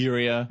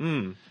 bacteria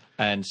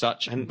and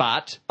such,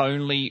 but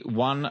only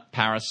one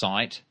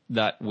parasite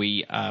that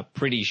we are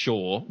pretty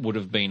sure would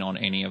have been on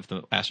any of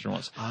the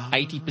astronauts.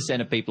 80%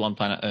 of people on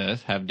planet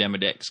Earth have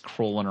Demodex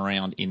crawling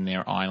around in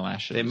their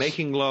eyelashes. They're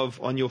making love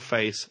on your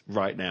face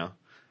right now.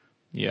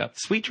 Yeah.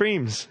 Sweet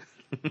dreams.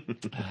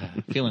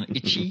 Feeling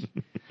itchy.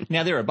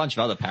 Now, there are a bunch of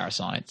other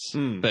parasites,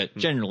 but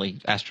generally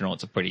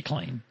astronauts are pretty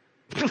clean.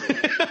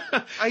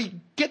 I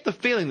get the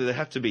feeling that they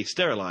have to be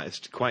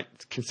sterilised quite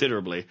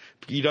considerably.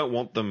 You don't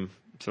want them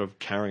sort of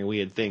carrying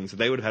weird things.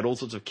 They would have had all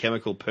sorts of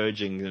chemical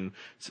purging and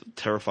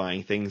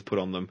terrifying things put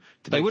on them.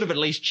 They would have at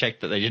least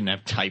checked that they didn't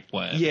have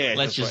tapeworm. Yeah,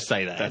 let's just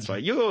say that. That's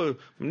right.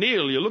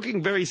 Neil, you're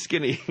looking very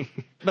skinny.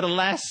 But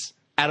alas,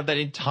 out of that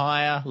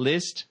entire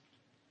list,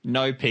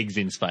 no pigs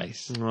in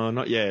space. Oh,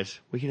 not yet.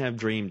 We can have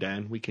dream,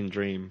 Dan. We can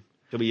dream.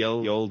 Shall we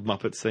yell the old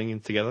Muppets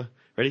singing together?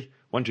 Ready?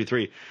 1, 2,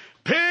 3.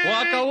 Pig!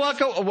 Waka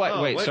waka.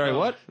 Oh, wait, sorry,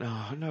 what?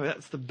 No,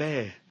 that's the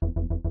bear.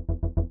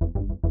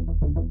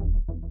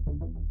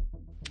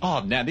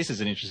 Oh, now this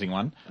is an interesting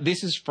one.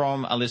 This is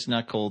from a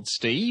listener called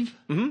Steve.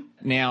 Mm-hmm.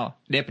 Now,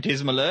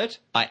 nepotism alert.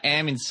 I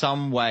am in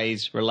some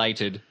ways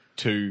related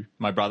to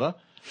my brother.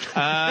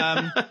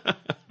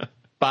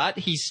 But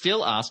he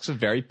still asks a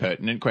very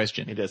pertinent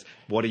question. He does.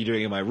 What are you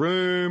doing in my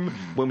room?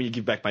 When will you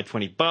give back my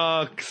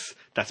 $20?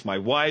 That's my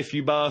wife,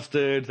 you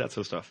bastard. That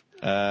sort of stuff.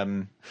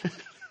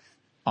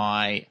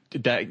 I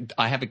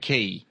have a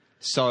key,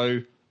 so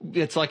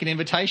it's like an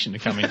invitation to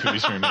come into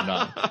his room at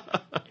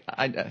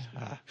night.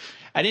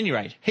 At any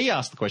rate, he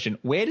asked the question,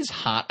 where does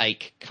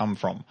heartache come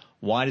from?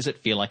 Why does it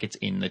feel like it's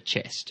in the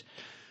chest?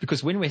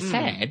 Because when we're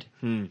sad,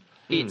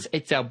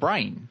 it's our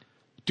brain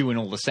doing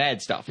all the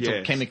sad stuff. It's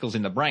all chemicals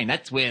in the brain.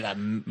 That's where the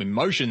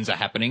emotions are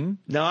happening.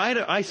 No,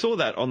 I saw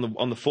that on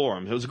the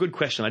forum. It was a good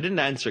question. I didn't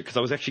answer it because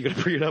I was actually going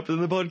to bring it up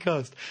in the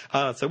podcast.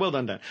 So well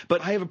done, Dan.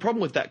 But I have a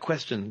problem with that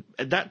question.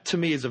 That, to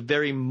me, is a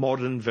very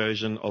modern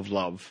version of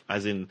love,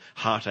 as in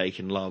heartache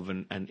and love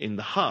and in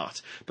the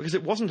heart. Because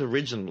it wasn't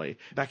originally.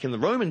 Back in the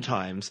Roman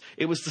times,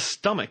 it was the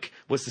stomach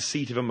was the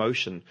seat of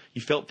emotion.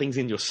 You felt things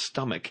in your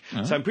stomach.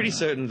 So I'm pretty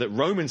certain that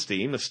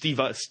Romanstein,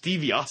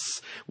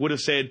 Stevius, would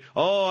have said,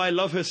 oh, I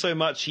love her so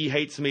much, she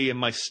hates me and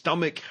my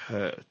stomach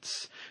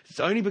hurts. It's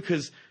only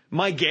because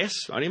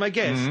only my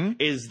guess,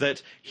 is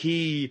that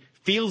he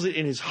feels it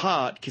in his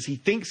heart because he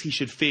thinks he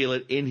should feel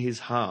it in his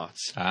heart.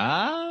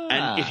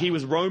 And if he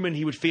was Roman,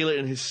 he would feel it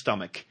in his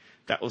stomach.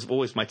 That was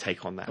always my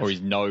take on that. Or his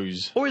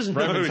nose.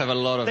 Romans have a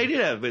lot of... They did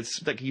have,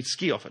 it's like you'd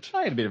ski off it.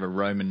 I had a bit of a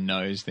Roman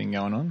nose thing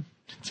going on.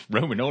 It's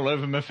Roman all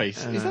over my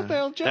face. Is that the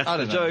old joke?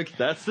 That's the joke.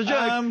 That's the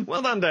joke.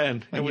 Well done,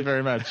 Dan. Thank you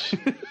very much.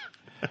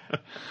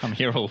 I'm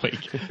here all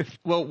week.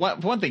 Well,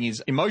 one thing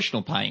is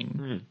emotional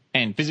pain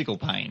and physical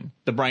pain.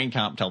 The brain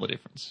can't tell the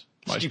difference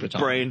most of the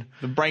time. Brain.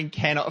 The brain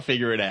cannot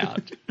figure it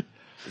out.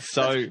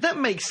 So that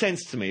makes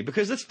sense to me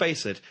because let's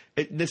face it,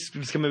 this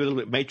is become a little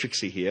bit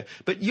matrixy here,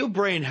 but your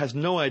brain has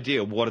no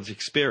idea what it's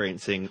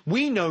experiencing.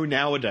 We know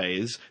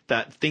nowadays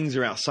that things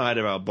are outside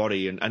of our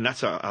body, and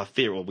that's our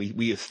theory. Well,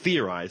 we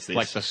theorize this.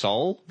 Like the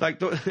soul? No.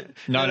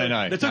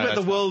 They're talking about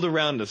the world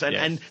around us,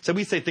 and so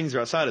we say things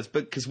are outside us,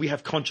 but because we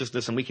have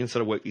consciousness and we can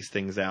sort of work these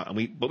things out,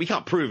 but we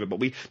can't prove it. But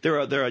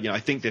there are I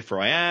think therefore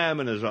I am,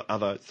 and there's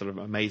other sort of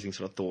amazing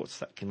sort of thoughts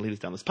that can lead us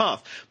down this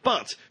path.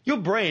 But your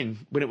brain,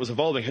 when it was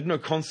evolving, had no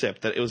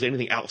concept that it was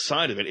anything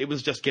outside of it. It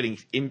was just getting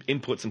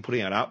inputs and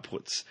putting out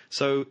outputs.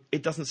 So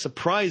it doesn't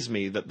surprise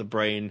me that the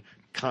brain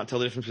can't tell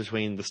the difference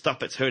between the stuff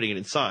that's hurting it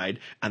inside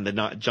and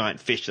the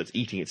giant fish that's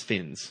eating its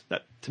fins.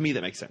 To me,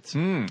 that makes sense.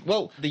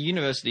 Well, the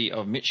University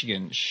of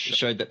Michigan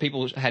showed that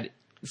people had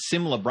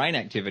similar brain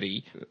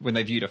activity when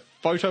they viewed a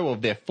photo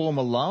of their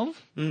former love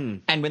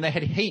and when they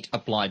had heat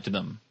applied to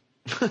them.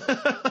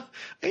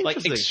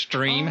 Like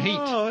extreme heat.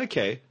 Oh,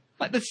 okay.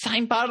 Like the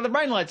same part of the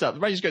brain lights up. The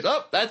brain just goes,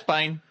 oh, that's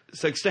pain.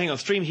 So staying on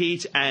extreme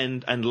heat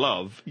and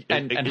love.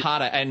 And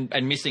harder and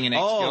missing an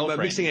ex-girlfriend.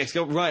 Oh, missing an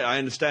ex-girlfriend. Right, I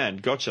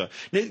understand. Gotcha.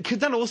 Now,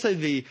 could that also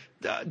be,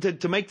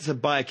 to make this a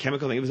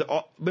biochemical thing, it was,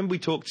 when we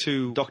talked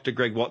to Dr.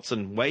 Greg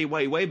Watson way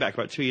back,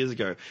 about 2 years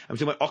ago, I'm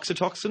talking about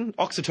oxytocin?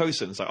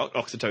 Oxytocin. Sorry,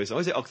 oxytocin. I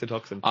always say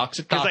oxytocin.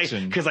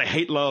 Oxytocin. Because I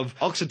hate love.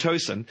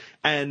 Oxytocin.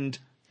 And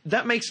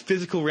that makes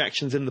physical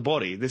reactions in the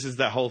body. This is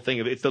that whole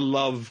thing of it's the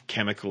love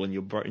chemical in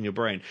your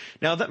brain.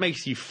 Now that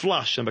makes you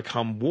flush and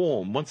become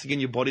warm. Once again,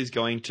 your body's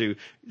going to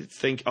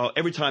think, oh,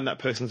 every time that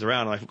person's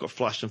around, I've got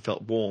flushed and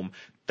felt warm.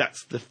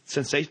 That's the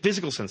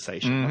physical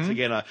sensation. Once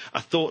again, a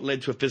thought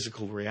led to a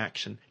physical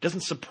reaction. It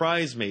doesn't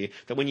surprise me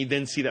that when you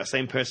then see that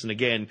same person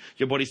again,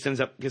 your body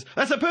sends up, goes,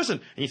 that's that person,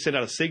 and you send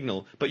out a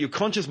signal, but your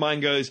conscious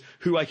mind goes,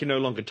 who I can no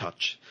longer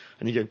touch.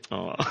 And you go,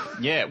 oh.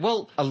 Yeah,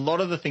 well, a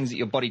lot of the things that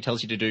your body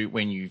tells you to do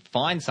when you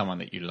find someone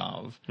that you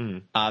love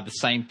are the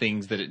same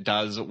things that it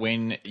does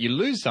when you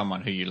lose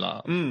someone who you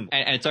love. And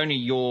it's only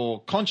your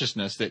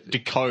consciousness that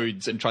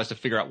decodes and tries to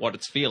figure out what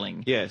it's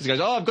feeling. Yes. It goes,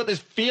 oh, I've got this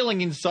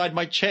feeling inside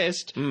my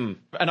chest, and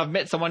I've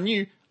met someone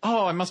new.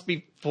 oh, I must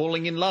be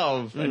falling in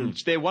love, and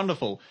they're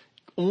wonderful.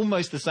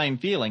 Almost the same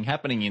feeling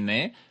happening in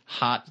there.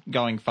 Heart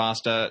going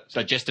faster,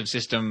 digestive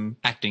system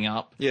acting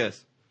up.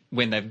 Yes.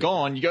 When they've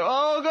gone, you go,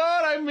 oh,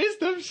 God, I miss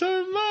them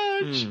so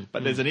much.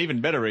 But there's an even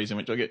better reason,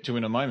 which I'll get to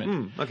in a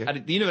moment. Okay.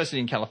 At the University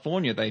in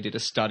California, they did a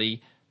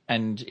study,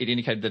 and it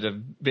indicated that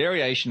a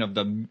variation of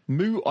the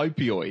mu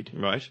opioid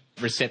Right.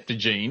 receptor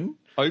gene,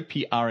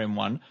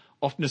 OPRM1,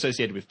 often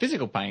associated with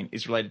physical pain,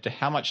 is related to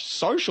how much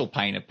social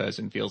pain a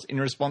person feels in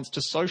response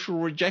to social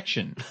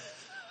rejection.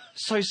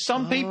 So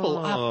some people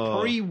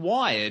are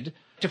pre-wired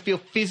to feel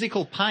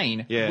physical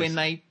pain when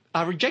they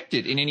are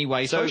rejected in any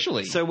way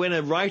socially. So when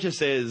a writer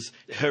says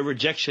her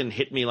rejection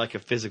hit me like a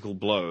physical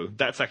blow,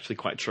 that's actually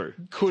quite true.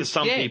 To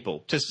some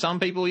people. To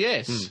some people,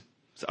 yes.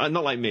 So,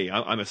 not like me.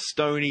 I'm a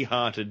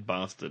stony-hearted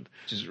bastard.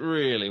 Which is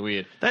really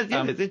weird. That's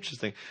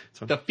interesting.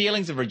 So, The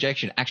feelings of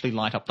rejection actually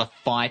light up the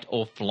fight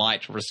or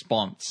flight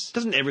response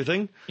doesn't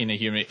everything? in a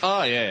human.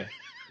 Oh, yeah.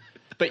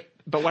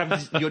 But what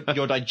happens is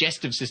your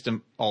digestive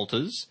system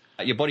alters,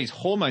 your body's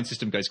hormone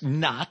system goes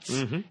nuts,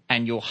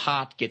 and your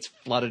heart gets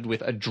flooded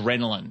with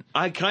adrenaline.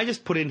 Can I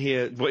just put in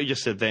here what you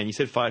just said then? You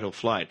said fight or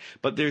flight,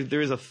 but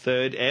there is a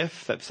third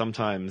F that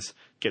sometimes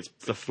gets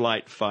the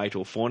flight, fight,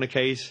 or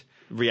fornicate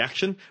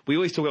reaction. We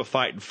always talk about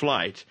fight and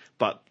flight,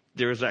 but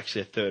there is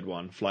actually a third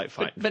one, flight,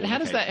 fight, and But how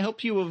does fornicate. that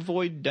help you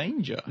avoid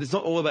danger? It's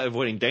not all about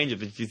avoiding danger.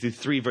 There's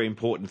three very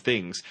important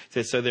things.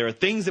 So there are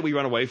things that we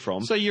run away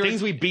from, So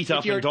things we beat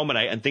up and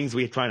dominate, and things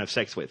we try and have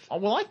sex with. Oh,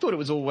 well, I thought it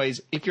was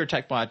always, if you're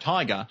attacked by a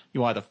tiger,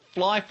 you either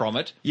fly from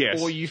it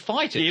or you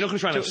fight it. Yeah, you're not going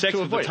to try and have sex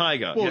with the avoid it.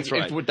 tiger. Well, That's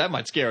right. that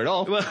might scare it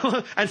off.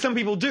 Well, and some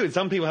people do.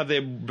 Some people have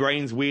their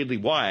brains weirdly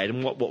wired,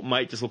 and what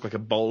might just look like a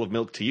bowl of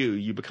milk to you,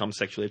 you become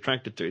sexually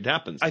attracted to. It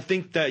happens. I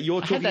think that you're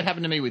I talking... had that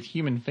happen to me with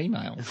human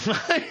females.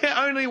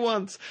 Only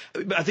once.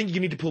 But I think you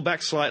need to pull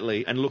back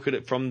slightly and look at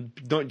it from,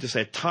 don't just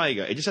say a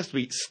tiger. It just has to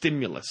be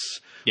stimulus.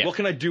 Yeah. What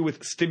can I do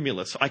with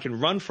stimulus? I can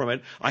run from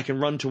it. I can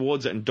run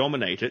towards it and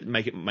dominate it,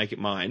 make it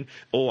mine,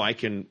 or I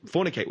can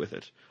fornicate with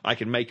it. I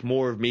can make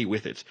more of me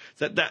with it.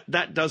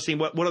 That does seem.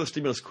 What other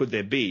stimulus could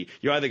there be?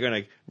 You're either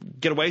going to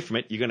get away from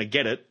it, you're going to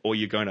get it, or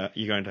you're going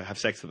to have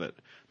sex with it.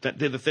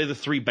 They're the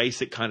three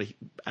basic kind of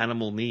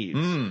animal needs.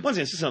 Once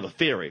again, it's just another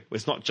theory.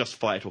 It's not just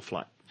fight or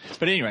flight.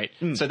 But at any rate,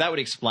 so that would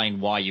explain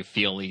why you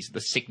feel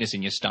the sickness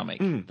in your stomach,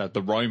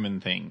 the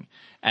Roman thing,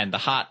 and the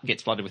heart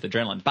gets flooded with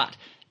adrenaline. But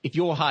if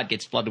your heart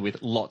gets flooded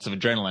with lots of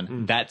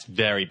adrenaline, that's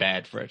very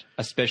bad for it,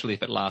 especially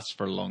if it lasts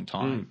for a long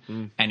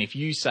time. And if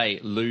you, say,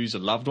 lose a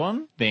loved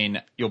one,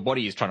 then your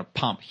body is trying to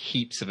pump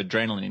heaps of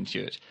adrenaline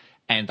into it.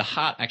 And the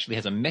heart actually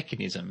has a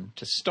mechanism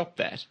to stop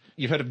that.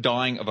 You've heard of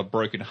dying of a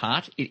broken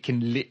heart. It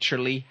can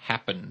literally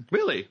happen.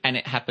 Really? And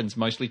it happens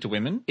mostly to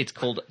women. It's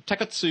called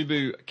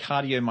Takotsubo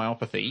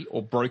cardiomyopathy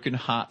or broken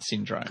heart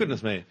syndrome.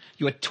 Goodness me.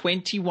 You are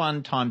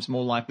 21 times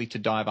more likely to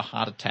die of a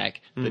heart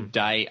attack the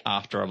day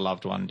after a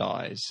loved one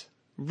dies.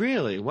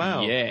 Really?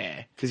 Wow.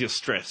 Yeah. Because you're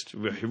stressed,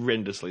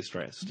 horrendously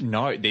stressed.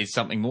 No, there's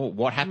something more.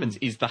 What happens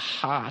is the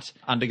heart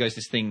undergoes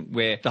this thing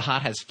where the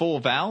heart has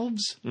 4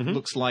 valves.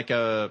 Looks like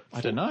a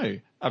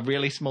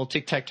really small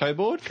tic-tac-toe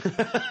board.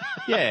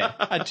 Yeah,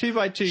 a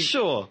 2x2.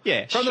 Sure.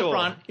 Yeah, from the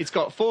front, it's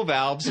got 4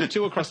 valves,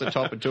 2 across the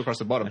top and 2 across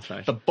the bottom.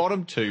 right. The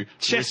bottom 2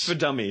 Chest for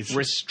dummies.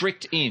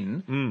 restrict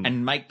in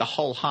and make the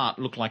whole heart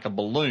look like a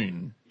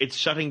balloon. It's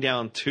shutting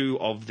down 2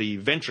 of the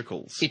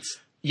ventricles. It's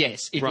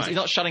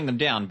not shutting them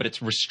down, but it's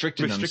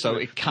restricting them so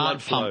it can't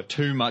blood flow. pump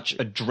too much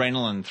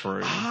adrenaline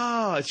through.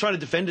 It's trying to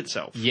defend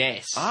itself.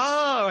 Yes.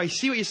 I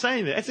see what you're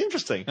saying there. It's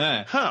interesting.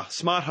 Yeah.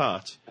 Smart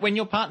heart. When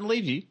your partner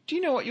leaves you, do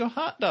you know what your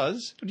heart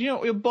does? Do you know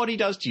what your body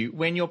does to you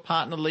when your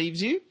partner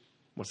leaves you?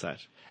 What's that?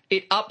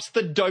 It ups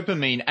the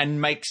dopamine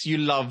and makes you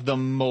love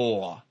them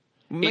more.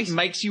 It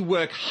makes you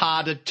work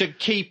harder to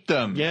keep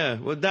them. Yeah,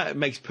 well, that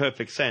makes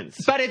perfect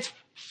sense. But it's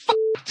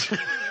fucked.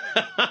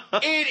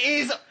 It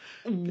is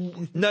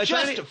No,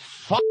 just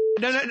fucked.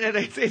 No,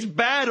 it's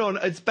bad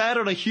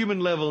on a human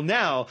level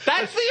now.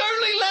 That's the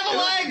only level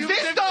I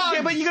exist on!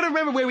 Yeah, but you got to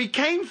remember where we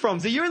came from.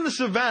 So you're in the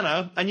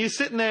savannah, and you're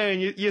sitting there,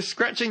 and you're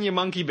scratching your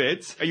monkey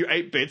bits, or your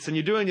 8 bits, and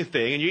you're doing your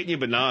thing, and you're eating your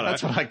banana.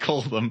 That's what I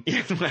call them.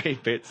 Yeah, my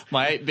 8 bits.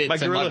 My 8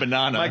 bits and my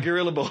banana. My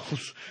gorilla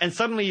balls. And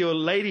suddenly your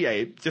lady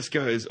ape just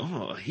goes,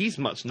 oh, he's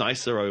much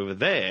nicer over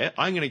there.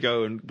 I'm going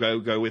to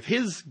go with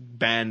his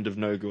band of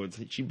no goods.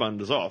 She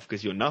bundles off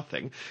because you're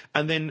nothing.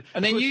 And then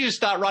you just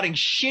start writing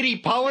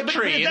shitty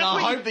poetry in the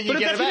hope that you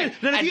get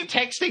it back. And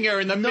texting her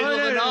in the middle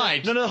of the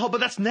night. No, but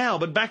that's now.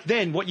 But back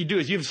then, what you do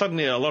is you have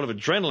suddenly a lot of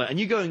adrenaline, and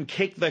you go and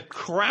kick the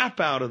crap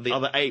out of the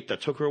other ape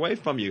that took her away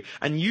from you,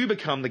 and you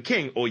become the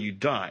king, or you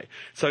die.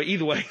 So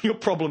either way, your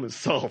problem is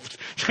solved.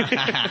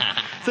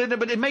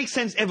 But it makes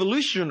sense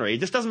evolutionary. It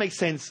just doesn't make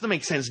sense. It doesn't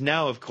make sense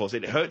now, of course.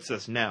 It hurts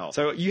us now.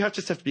 So you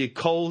just have to be a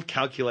cold,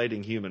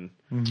 calculating human.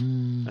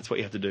 That's what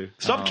you have to do.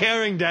 Stop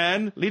caring,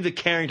 Dan. Leave the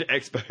caring to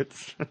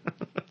experts.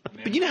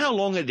 But you know how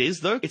long it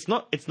is, though? It's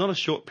not a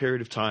short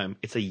period of time.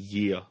 It's a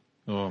year.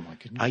 Oh, my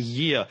goodness. A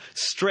year.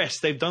 Stress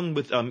they've done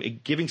with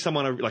giving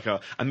someone a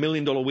 $1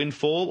 million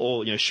windfall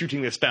or,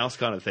 shooting their spouse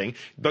kind of thing.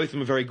 Both of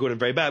them are very good and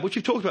very bad, which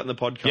we've talked about in the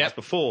podcast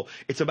before.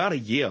 It's about a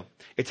year.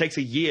 It takes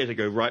a year to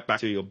go right back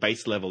to your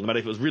base level, no matter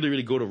if it was really,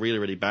 really good or really,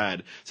 really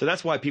bad. So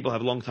that's why people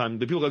have a long time.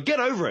 People go, get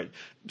over it.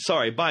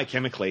 Sorry,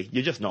 biochemically,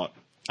 you're just not.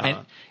 And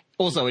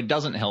also, it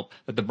doesn't help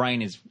that the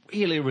brain is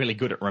really, really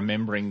good at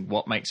remembering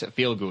what makes it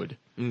feel good.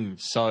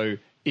 So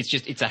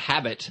it's a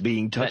habit.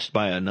 Being touched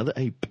by another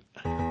ape.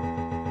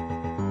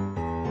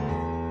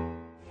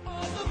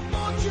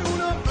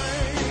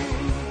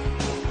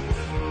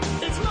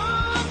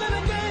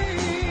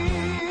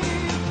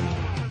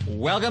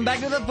 Welcome back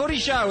to the Footy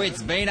Show.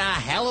 It's been a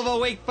hell of a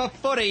week for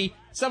footy.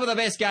 Some of the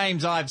best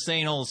games I've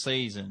seen all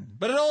season.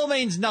 But it all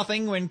means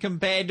nothing when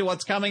compared to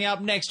what's coming up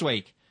next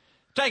week.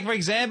 Take, for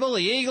example,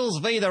 the Eagles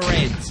v. the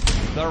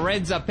Reds. The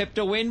Reds are pipped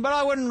to win, but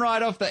I wouldn't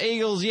write off the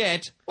Eagles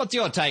yet. What's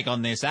your take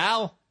on this,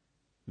 Al?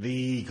 The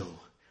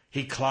eagle.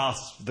 He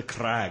clasped the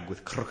crag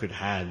with crooked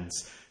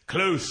hands,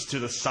 close to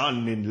the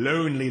sun in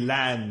lonely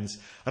lands,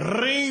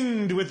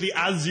 ringed with the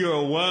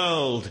azure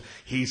world.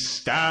 He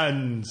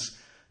stands.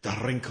 The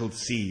wrinkled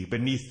sea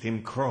beneath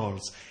him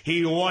crawls.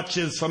 He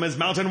watches from his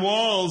mountain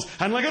walls,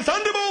 and like a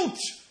thunderbolt,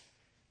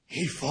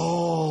 he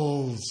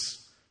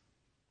falls.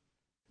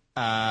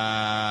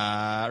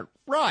 Right.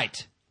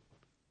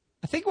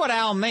 I think what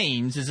Al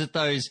means is that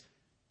those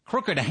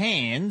crooked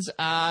hands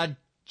are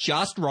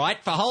just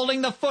right for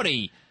holding the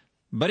footy.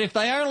 But if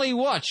they only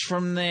watch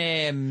from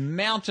their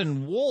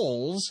mountain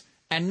walls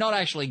and not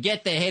actually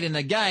get their head in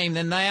the game,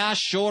 then they are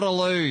sure to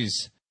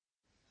lose.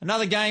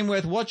 Another game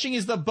worth watching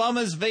is the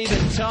Bombers v.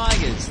 the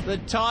Tigers. The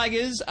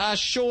Tigers are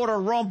sure to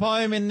romp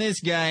home in this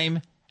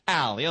game.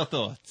 Al, your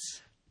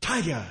thoughts?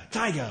 Tiger,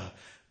 tiger,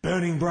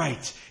 burning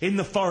bright in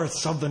the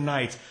forests of the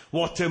night,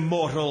 what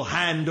immortal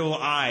hand or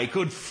eye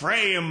could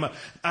frame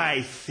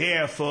thy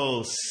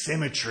fearful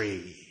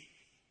symmetry?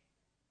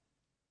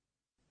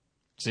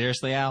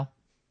 Seriously, Al?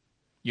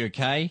 You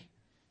okay?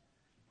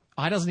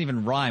 I doesn't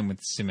even rhyme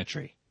with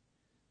symmetry.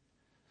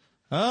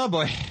 Oh,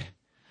 boy.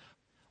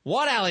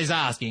 What Al is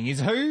asking is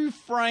who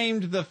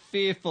framed the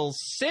fearful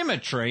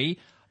symmetry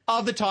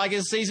of the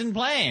Tigers' season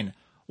plan?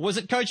 Was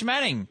it Coach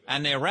Manning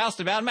and their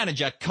roustabout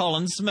manager,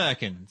 Colin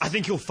Smirkins? I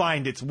think you'll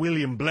find it's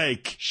William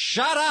Blake.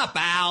 Shut up,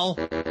 Al!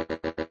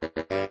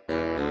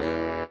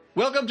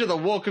 Welcome to the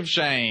Walk of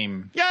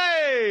Shame.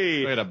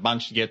 Yay! We had a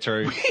bunch to get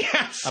through. We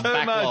have so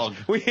backlog.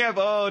 much. We have,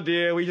 oh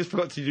dear, we just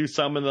forgot to do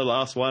some in the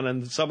last one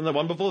and some in the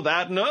one before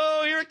that.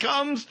 No, here it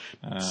comes.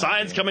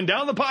 Science coming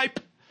down the pipe.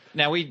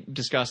 Now, we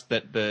discussed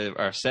that there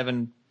are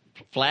 7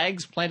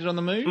 flags planted on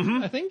the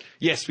moon, I think.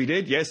 Yes, we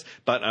did, yes.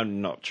 But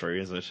not true,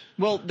 is it?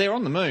 Well, they're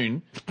on the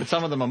moon, but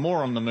some of them are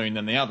more on the moon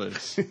than the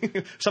others.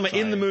 Some are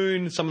in the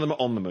moon, some of them are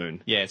on the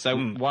moon. Yeah, so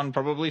one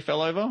probably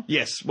fell over?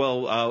 Yes,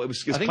 well, it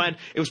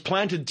was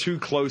planted too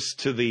close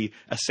to the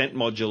ascent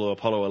module of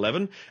Apollo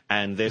 11,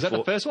 and therefore... Was that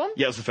the first one?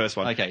 Yeah, it was the first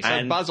one. Okay,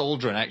 so Buzz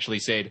Aldrin actually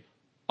said,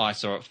 I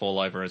saw it fall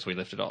over as we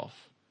lifted off.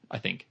 I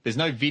think there's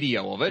no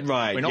video of it.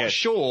 Right. We're not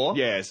sure.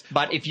 Yes.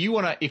 But if you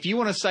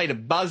wanna say to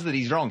Buzz that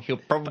he's wrong, he'll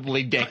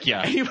probably deck you.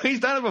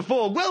 He's done it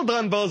before. Well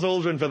done, Buzz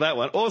Aldrin, for that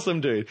one.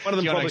 Awesome, dude. One of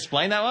them Do you want to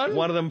explain that one?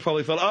 One of them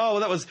probably felt. Oh,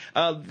 that was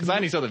because I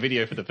only saw the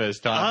video for the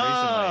first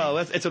time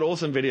recently. It's an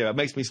awesome video. It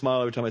makes me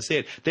smile every time I see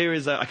it. There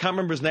is I can't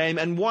remember his name.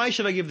 And why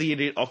should I give the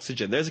idiot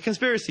oxygen? There's a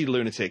conspiracy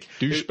lunatic,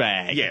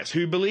 douchebag.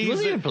 Who believes he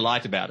wasn't even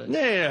polite about it.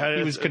 Yeah,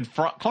 he was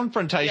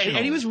confrontational,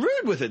 and he was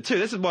rude with it too.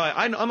 This is why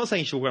I'm not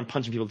saying he should go around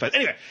punching people in the face.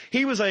 Anyway,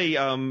 he was a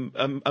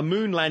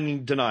moon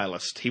landing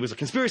denialist. He was a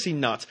conspiracy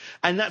nut,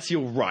 and that's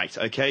your right.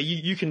 Okay,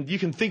 you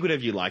can think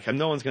whatever you like, and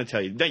no one's going to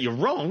tell you that you're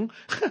wrong.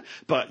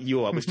 But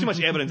there's too much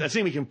evidence. I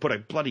think we can put a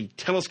bloody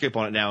telescope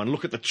on it now and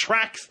look at the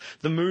tracks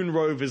the moon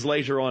rovers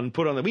later on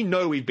put on there. We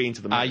know we've been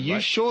to the moon. Are you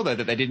sure though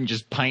that they didn't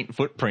just paint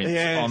footprints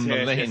on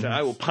the lens? Yes.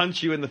 I will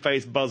punch you in the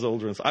face, Buzz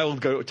Aldrin. I will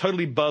go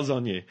totally Buzz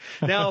on you.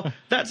 Now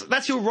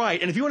that's your right.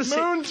 And if you want to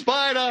moon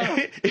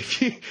spider,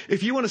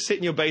 if you want to sit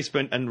in your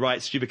basement and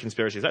write stupid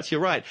conspiracies, that's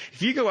your right.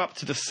 If you go up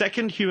to the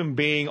second human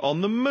being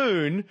on the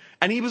moon,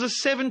 and he was a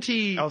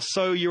 70 or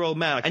so year old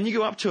man, and you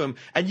go up to him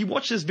and you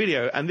watch this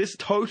video, and this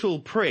total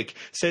prick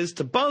says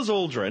to Buzz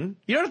Aldrin,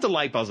 you don't have to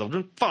like Buzz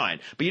Aldrin, fine,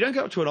 but you don't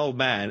go up to an old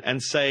man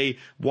and say,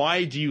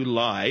 why do you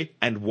lie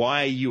and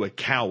why are you a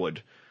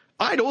coward?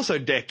 I'd also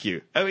deck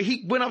you.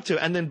 He went up to it,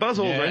 and then Buzz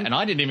Aldrin... and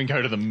I didn't even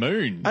go to the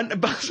moon. And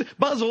Buzz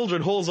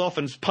Aldrin hauls off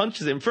and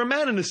punches him. For a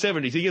man in his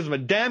 70s, he gives him a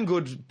damn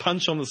good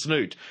punch on the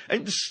snoot.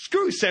 And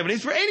screw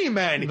 70s for any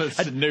man. The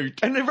snoot.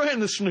 And right in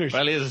the snoot.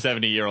 Well, he is a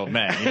 70-year-old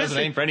man. He doesn't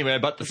aim for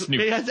anywhere but the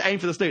snoot. He has to aim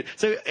for the snoot.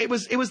 So it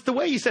was the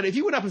way you said it. If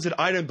you went up and said,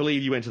 I don't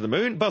believe you went to the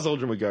moon, Buzz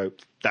Aldrin would go,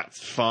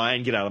 that's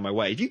fine, get out of my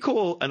way. If you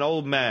call an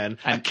old man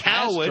a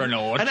coward...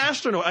 An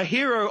astronaut, a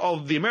hero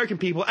of the American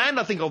people, and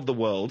I think of the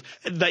world,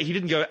 that he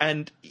didn't go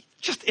and...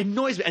 just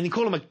annoys me. And you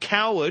call him a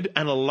coward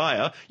and a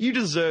liar. You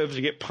deserve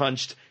to get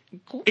punched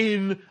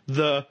in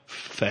the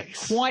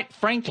face. Quite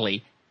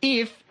frankly,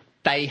 if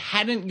they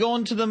hadn't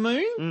gone to the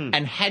moon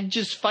and had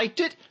just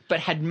faked it, but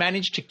had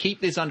managed to keep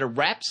this under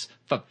wraps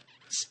for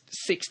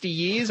 60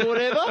 years or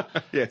whatever.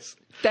 Yes.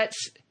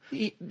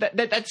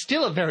 That's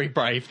still a very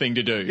brave thing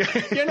to do.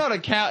 You're not a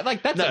coward.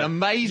 Like, that's an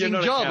amazing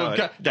you're not a job.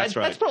 coward. That's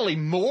right. That's probably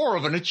more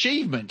of an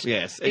achievement.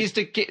 Yes. Is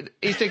to keep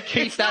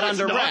that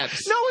under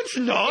wraps. No, it's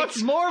not.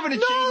 It's more of an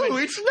achievement. No,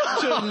 it's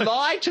not. To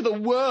lie to the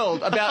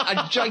world about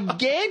a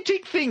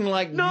gigantic thing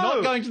like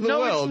not going to the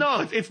world. No,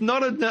 it's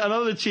not. It's not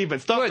another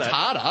achievement. Stop Well, that.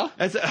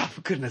 it's harder.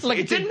 For goodness Like,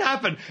 sake. It didn't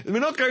happen. We're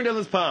not going down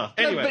this path.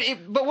 Anyway. No,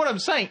 but what I'm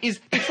saying is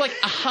it's like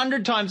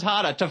 100 times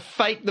harder to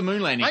fake the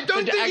moon landing I don't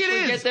than to think it actually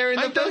is. get there in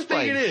the I don't first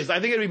think place. it is. I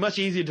think it'd be much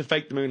easier to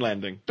fake the moon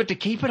landing. But to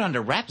keep it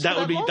under wraps That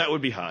for would be long? that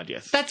would be hard.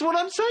 Yes. That's what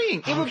I'm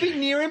saying. It would be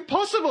near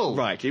impossible.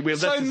 Right. Well,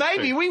 So that's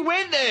maybe true. we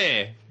went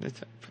there.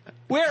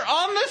 We're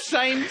on the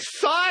same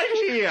side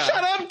here.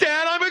 Shut up,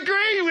 Dan. I'm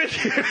agreeing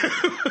with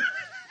you.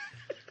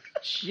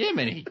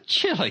 Jiminy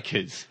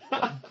Chillikers.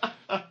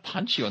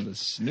 Punch you on the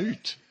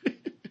snoot.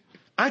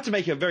 I had to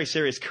make a very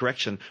serious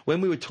correction. When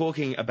we were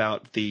talking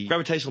about the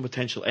gravitational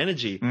potential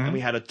energy, and we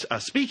had a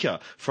speaker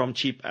from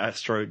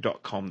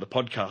cheapastro.com, the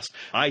podcast,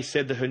 I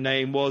said that her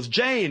name was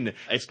Jane.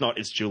 It's not,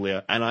 it's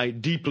Julia. And I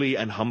deeply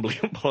and humbly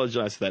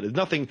apologize for that. There's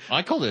nothing...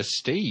 I called her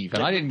Steve,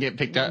 and I didn't get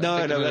picked up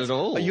No, that's at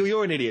all.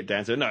 You're an idiot,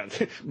 Dan. So no.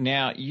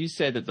 Now, you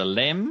said that the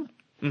LEM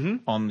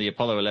on the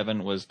Apollo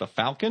 11 was the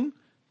Falcon,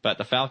 but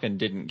the Falcon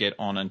didn't get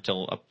on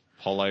until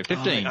Apollo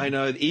 15. I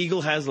know. The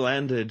Eagle has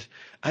landed.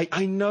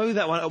 I know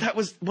that one. That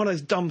was one of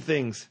those dumb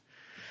things.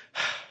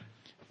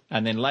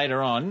 And then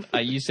later on,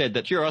 you said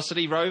that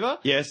Curiosity rover,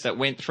 Yes. that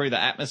went through the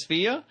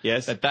atmosphere,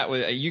 Yes. that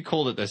was you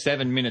called it the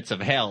 7 minutes of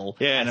hell,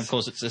 Yes. and of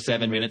course it's the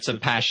 7 minutes of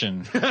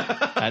passion.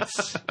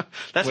 That's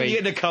That's where when you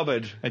get in a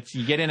cupboard.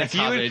 you get in a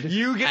cupboard,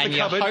 you get and the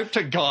cupboard. you hope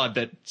to God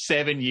that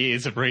 7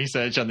 years of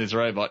research on this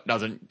robot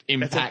doesn't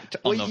impact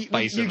on the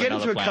face of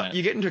another planet.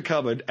 You get into a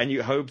cupboard and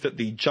you hope that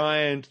the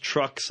giant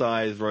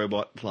truck-sized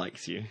robot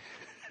likes you.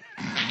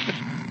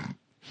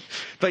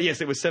 But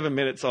yes, it was 7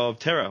 minutes of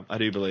terror, I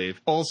do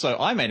believe. Also,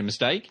 I made a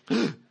mistake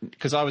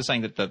because I was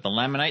saying that the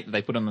laminate that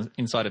they put on the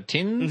inside of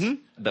tins,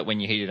 that when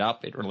you heat it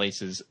up, it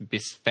releases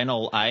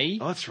bisphenol A.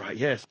 Oh, that's right,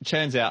 yes.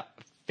 Turns out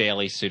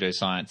fairly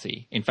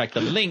pseudoscience-y. In fact,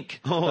 the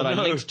link that I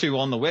no. linked to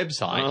on the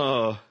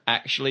website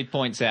actually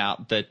points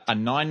out that a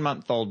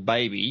 9-month-old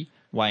baby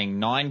weighing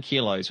 9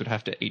 kilos would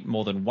have to eat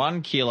more than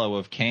 1 kilo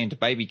of canned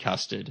baby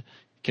custard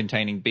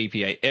containing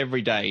BPA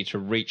every day to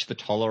reach the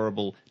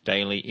tolerable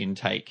daily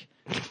intake.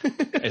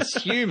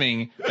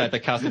 Assuming that the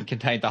custard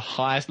contained the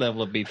highest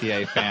level of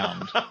BPA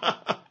found.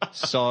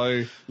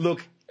 So, Look,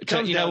 it so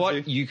comes you know down what?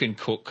 to- You can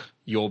cook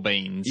your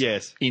beans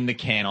Yes. in the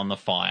can on the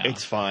fire.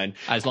 It's fine.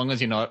 As long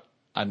as you're not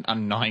a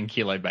 9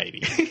 kilo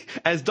baby.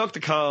 As Dr.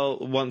 Carl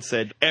once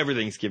said,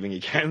 everything's giving you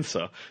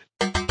cancer.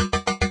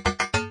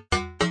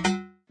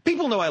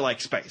 People know I like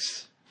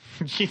space.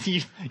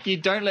 you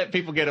don't let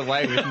people get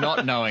away with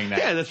not knowing that.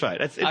 Yeah, that's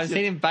right. I've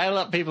seen him bail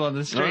up people on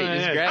the street. Oh,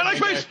 Just yeah. grab I like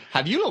them and space. go,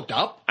 have you looked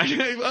up?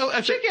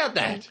 Check out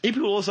that.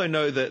 People also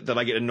know that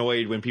I get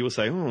annoyed when people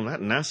say, oh,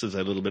 that NASA's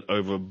a little bit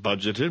over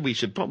budgeted. We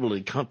should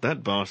probably cut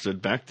that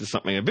bastard back to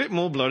something a bit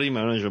more bloody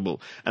manageable.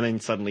 And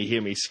then suddenly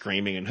hear me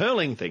screaming and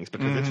hurling things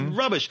because it's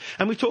rubbish.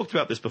 And we've talked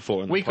about this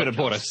before. We could have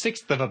bought a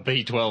sixth of a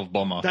B-12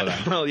 bomber for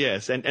that. Well,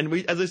 yes. And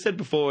we, as I said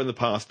before in the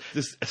past,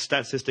 this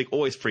statistic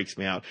always freaks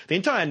me out. The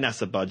entire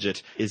NASA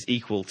budget is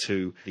equal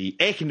to the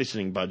air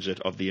conditioning budget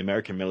of the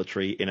American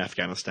military in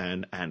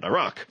Afghanistan and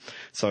Iraq.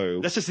 So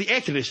that's just the air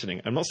conditioning.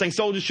 I'm not saying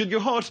soldiers should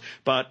get hot,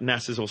 but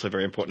NASA's also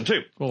very important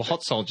too. Well,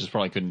 hot soldiers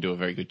probably couldn't do a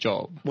very good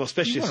job. Well,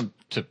 especially... You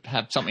want them to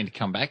have something to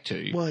come back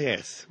to. Well,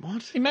 yes.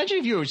 What? Imagine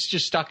if you were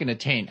just stuck in a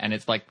tent and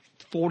it's like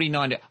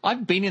 49...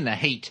 I've been in the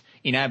heat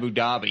in Abu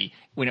Dhabi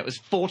when it was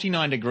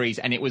 49 degrees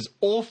and it was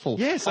awful.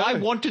 Yes, I I know.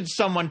 wanted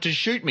someone to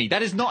shoot me.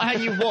 That is not how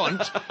you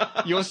want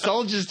your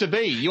soldiers to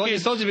be. You want your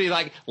soldiers to be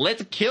like,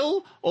 let's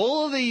kill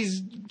all of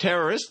these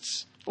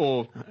terrorists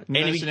or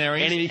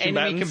mercenaries,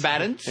 enemy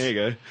combatants. There you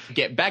go.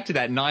 Get back to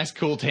that nice,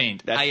 cool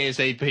tent,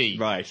 ASAP.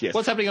 Right, yes.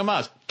 What's happening on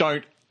Mars?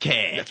 Don't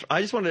care.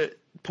 I just want to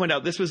point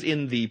out this was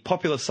in the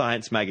Popular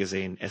Science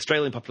magazine,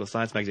 Australian Popular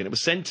Science magazine. It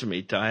was sent to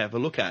me to have a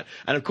look at.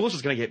 And of course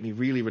it's going to get me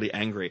really, really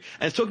angry.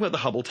 And it's talking about the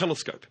Hubble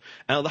telescope.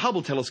 Now the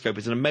Hubble telescope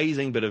is an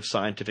amazing bit of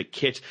scientific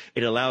kit.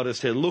 It allowed us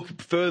to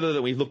look further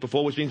than we've looked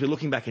before, which means we're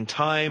looking back in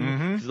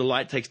time because the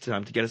light takes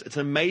time to get us. It's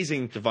an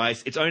amazing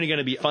device. It's only going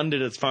to be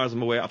funded, as far as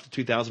I'm aware, up to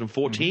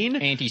 2014.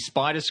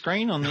 Anti-spider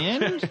screen on the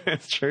end.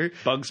 That's true.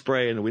 Bug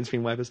spray and the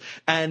windscreen wipers.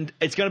 And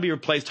it's going to be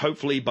replaced,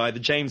 hopefully, by the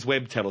James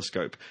Webb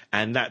telescope.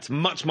 And that's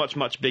much, much,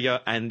 much bigger,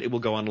 and it will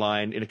go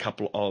online in a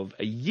couple of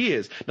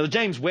years. Now, the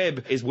James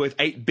Webb is worth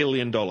 $8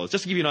 billion.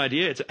 Just to give you an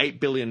idea, it's an $8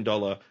 billion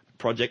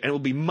project, and it will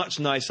be much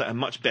nicer and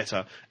much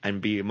better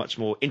and be a much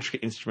more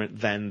intricate instrument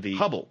than the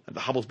Hubble. And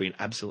the Hubble's been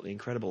absolutely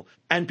incredible.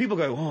 And people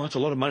go, oh, that's a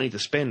lot of money to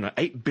spend,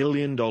 $8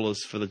 billion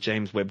for the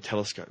James Webb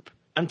telescope.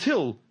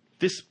 Until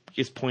this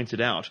just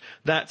pointed out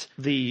that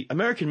the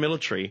American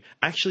military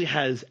actually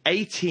has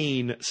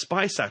 18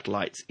 spy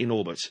satellites in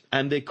orbit,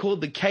 and they're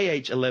called the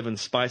KH-11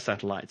 spy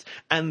satellites,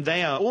 and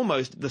they are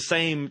almost the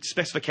same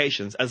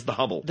specifications as the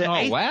Hubble.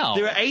 Wow.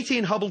 There are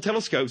 18 Hubble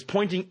telescopes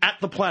pointing at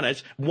the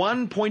planet,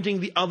 one pointing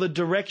the other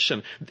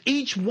direction.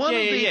 Each one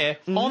of the...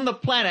 On the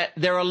planet,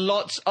 there are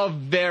lots of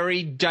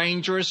very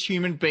dangerous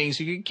human beings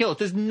who can kill us.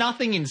 There's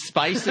nothing in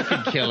space that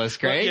can kill us,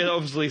 Greg. Yeah,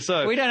 obviously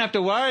so. We don't have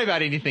to worry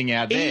about anything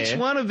out there. Each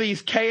one of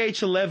these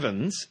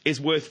KH-11s is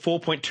worth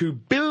 $4.2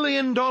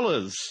 billion.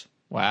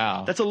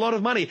 Wow. That's a lot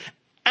of money.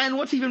 And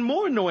what's even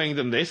more annoying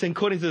than this,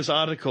 according to this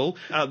article,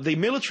 the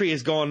military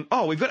has gone,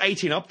 we've got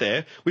 18 up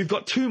there, we've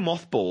got 2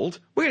 mothballed,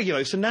 we're going to give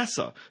those to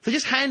NASA. They're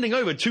just handing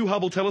over 2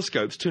 Hubble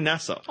telescopes to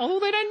NASA. Oh,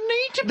 they don't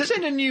need to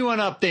send a new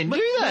one up then,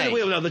 do they?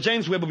 No, the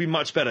James Webb will be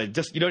much better.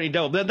 Just, you don't need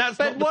double. That's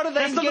but not, what are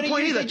they that's not the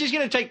point either. They're just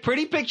going to take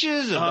pretty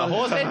pictures of the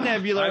Horsehead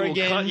Nebula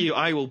again.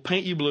 I will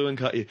paint you blue and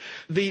cut you.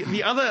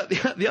 The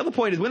other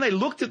point is when they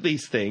looked at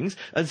these things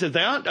and said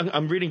they aren't,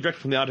 I'm reading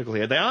directly from the article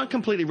here, they aren't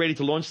completely ready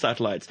to launch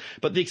satellites,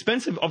 but the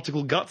expensive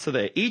optical guts are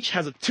there. Each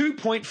has a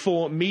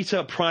 2.4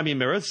 meter primary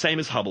mirror, same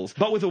as Hubble's,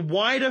 but with a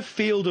wider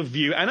field of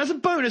view, and as a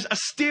bonus, a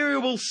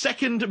steerable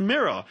second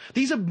mirror.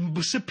 These are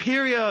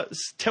superior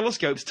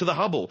telescopes to the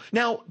Hubble.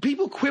 Now,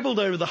 people quibbled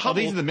over the Hubble.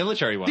 Oh, these are the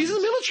military ones. These are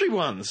the military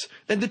ones.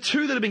 And the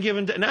 2 that have been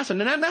given to NASA.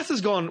 Now,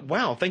 NASA's gone,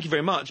 wow, thank you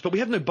very much, but we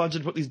have no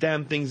budget to put these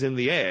damn things in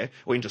the air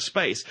or into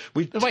space.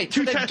 Wait,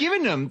 so they've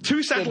given them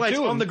 2 satellites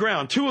on the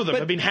ground. 2 of them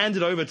have been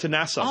handed over to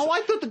NASA. Oh,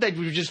 I thought that they'd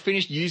just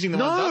finished using the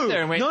ones up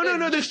there and went,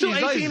 No, there's still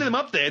 18 of them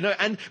up there. No,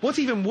 and what's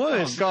even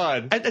worse... Oh,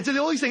 God. And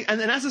so all these things, and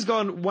NASA's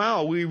gone,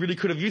 wow, we really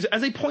could have used it.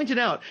 As they pointed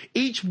out,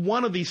 each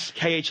one of these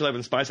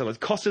KH-11 spy satellites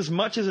costs as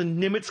much as a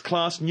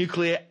Nimitz-class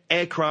nuclear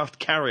aircraft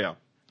carrier.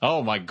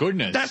 Oh, my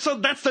goodness.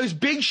 That's those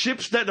big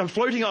ships that are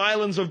floating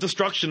islands of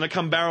destruction that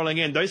come barreling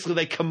in. Basically,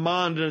 they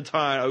command an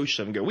entire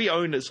ocean. Go, we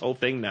own this whole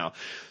thing now.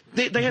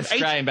 They have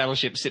Australian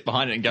battleships sit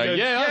behind it and go,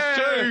 us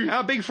too.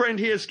 Our big friend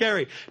here is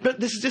scary. But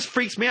this just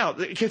freaks me out.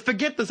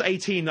 Forget this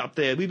 18 up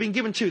there. We've been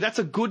given 2. That's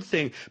a good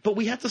thing. But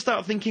we have to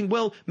start thinking,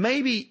 well,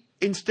 maybe...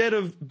 instead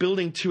of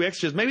building 2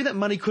 extras, maybe that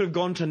money could have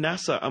gone to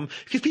NASA.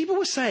 Because people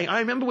were saying, I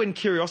remember when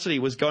Curiosity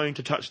was going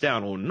to touch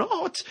down or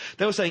not,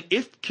 they were saying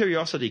if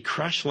Curiosity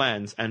crash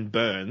lands and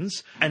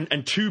burns and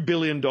 $2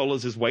 billion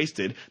is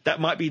wasted, that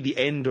might be the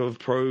end of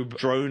probe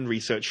drone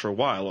research for a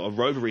while, or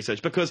rover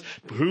research, because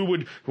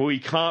we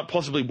can't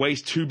possibly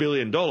waste $2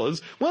 billion.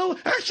 Well,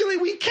 actually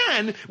we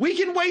can. We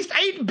can waste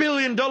 $8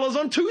 billion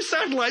on 2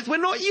 satellites we're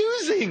not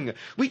using.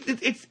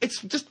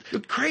 It's just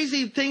the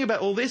crazy thing about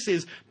all this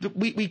is that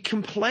we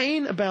complain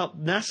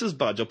about NASA's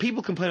budget, or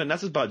people complain about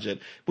NASA's budget,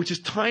 which is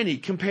tiny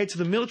compared to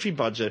the military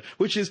budget,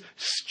 which is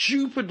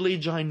stupidly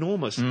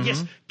ginormous. Mm-hmm.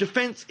 Yes,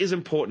 defense is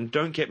important,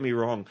 don't get me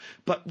wrong,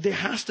 but there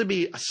has to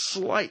be a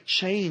slight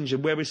change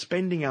in where we're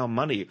spending our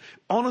money.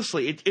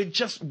 Honestly, it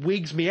just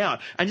wigs me out.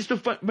 And just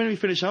before, when we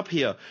finish up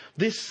here,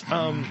 this...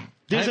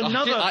 There's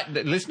another...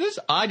 listeners,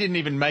 I didn't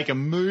even make a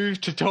move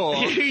to talk.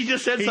 He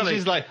just said something.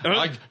 He's just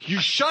like, you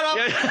shut up,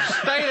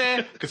 stay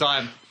there, because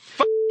I'm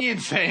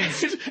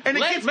incensed. And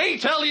Let me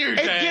tell you,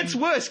 Dan. It gets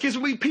worse, because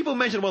people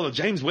mention, well, the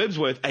James Webb's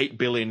worth $8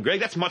 billion, Greg.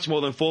 That's much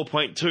more than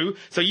 4.2.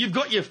 So you've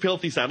got your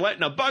filthy satellite.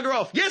 Now bugger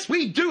off. Yes,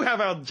 we do have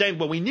our James...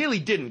 Well, we nearly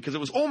didn't, because it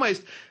was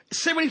almost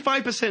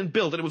 75%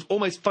 built, and it was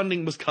almost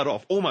funding was cut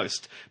off,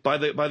 almost, by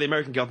the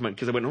American government,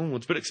 because they went,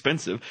 it's a bit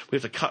expensive. We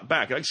have to cut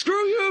back. Like, screw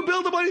you,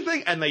 build the bloody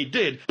thing. And they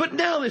did. But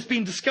now it's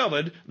been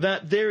discovered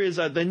that there is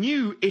the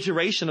new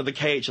iteration of the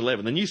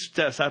KH-11, the new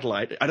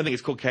satellite. I don't think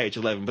it's called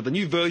KH-11, but the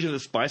new version of the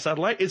spy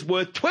satellite is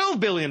worth $12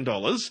 billion.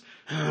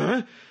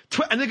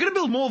 And they're going to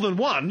build more than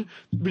one.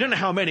 We don't know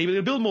how many, but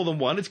they're going to build more than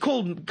one. It's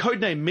called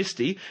codename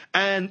Misty,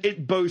 and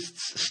it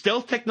boasts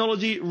stealth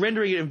technology,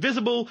 rendering it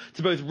invisible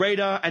to both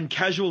radar and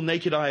casual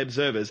naked eye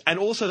observers, and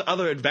also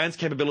other advanced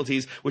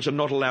capabilities which are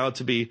not allowed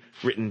to be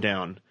written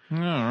down. All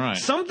right.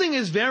 Something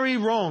is very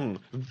wrong,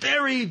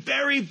 very,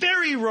 very,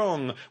 very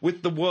wrong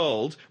with the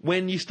world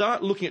when you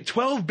start looking at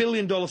 $12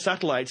 billion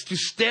satellites to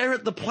stare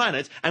at the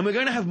planet, and we're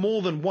going to have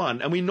more than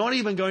one, and we're not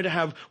even going to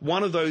have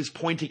one of those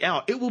pointing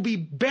out. It will be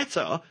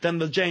better than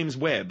the James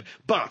Webb,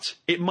 but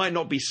it might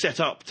not be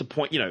set up to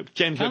point,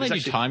 James Webb is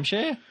actually... Can't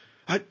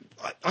they do timeshare?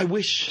 I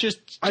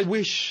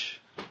wish.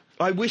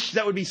 I wish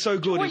that would be so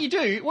good. What you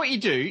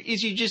do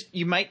is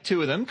you make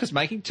 2 of them, because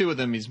making 2 of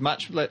them is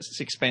much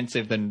less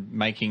expensive than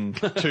making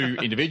 2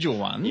 individual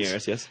ones.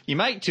 Yes. You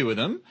make 2 of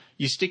them,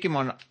 you stick them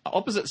on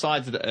opposite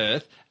sides of the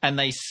Earth, and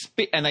they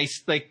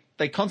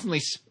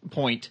constantly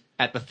point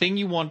at the thing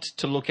you want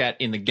to look at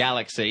in the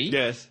galaxy.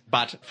 Yes.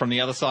 But from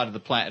the other side of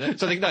the planet.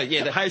 So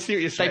I see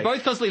what you're saying. They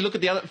both constantly look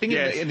at the other thing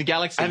in the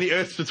galaxy. And the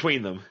Earth's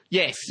between them.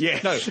 Yes.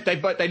 No,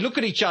 they look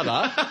at each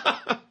other.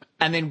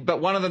 And then, but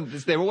one of them,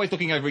 they're always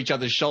looking over each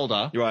other's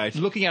shoulder, right?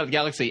 Looking out at the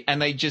galaxy,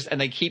 and they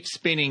keep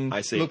spinning,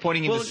 I see.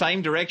 Pointing in the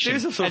same direction.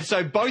 And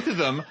so both of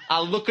them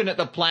are looking at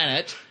the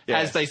planet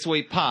as they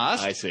sweep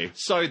past. I see.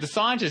 So the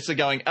scientists are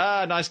going,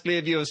 nice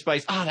clear view of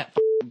space. That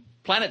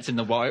planets in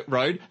the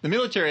road, the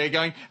military are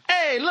going,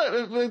 hey,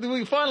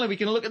 look, finally we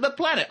can look at the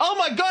planet. Oh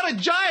my God, a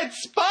giant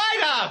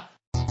spider!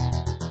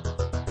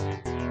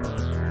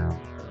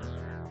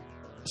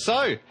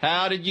 So,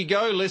 how did you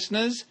go,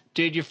 listeners?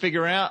 Did you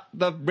figure out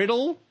the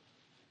riddle?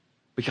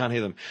 We can't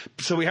hear them.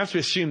 So we have to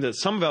assume that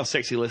some of our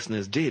sexy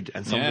listeners did,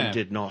 and some of them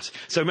did not.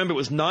 So remember, it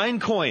was 9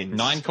 coins.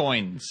 9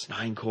 coins.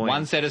 9 coins.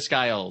 1 set of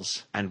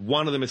scales. And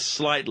one of them is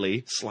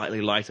slightly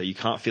lighter. You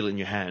can't feel it in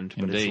your hand,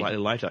 but it's slightly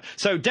lighter.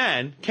 So,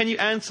 Dan, can you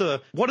answer,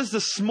 what is the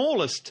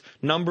smallest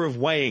number of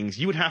weighings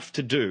you would have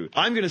to do?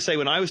 I'm going to say,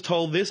 when I was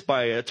told this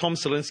by Tom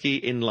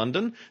Salinsky in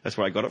London, that's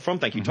where I got it from,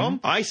 thank you, Tom,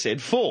 I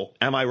said 4.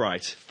 Am I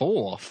right?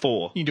 4?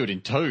 4. You can do it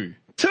in 2.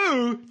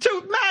 2?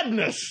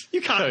 Madness!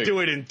 You can't do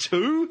it in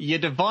 2. You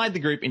divide the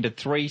group into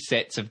 3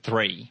 sets of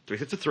 3. 3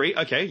 sets of 3,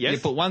 okay, yes. You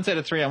put 1 set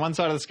of 3 on one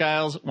side of the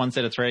scales, 1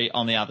 set of 3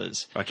 on the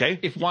others. Okay.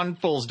 If one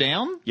falls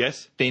down,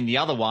 yes, then the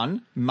other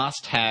one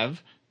must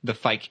have the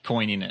fake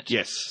coin in it.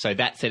 Yes. So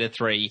that set of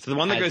 3. So the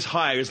one that goes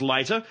higher is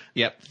lighter.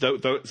 Yep.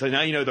 So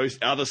now you know those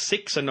other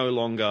 6 are no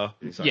longer...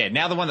 Sorry. Yeah,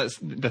 now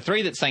the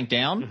 3 that sank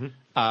down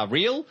are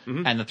real,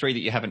 and the 3 that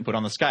you haven't put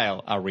on the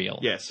scale are real.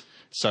 Yes.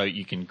 So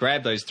you can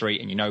grab those 3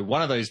 and you know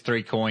one of those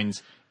 3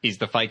 coins is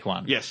the fake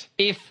one. Yes.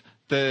 If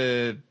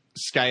the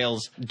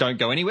scales don't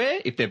go anywhere,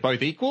 if they're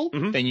both equal,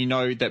 then you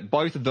know that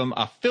both of them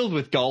are filled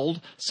with gold,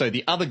 so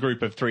the other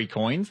group of 3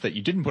 coins that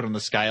you didn't put on the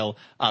scale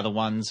are the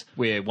ones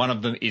where one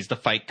of them is the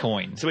fake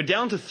coin. So we're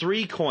down to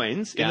 3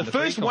 coins. In the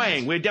first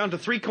weighing, we're down to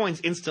 3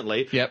 coins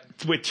instantly.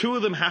 Yep. Where 2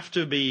 of them have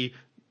to be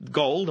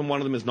gold and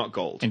one of them is not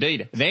gold.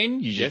 Indeed.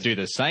 Then you just do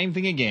the same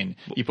thing again.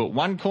 You put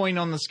 1 coin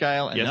on the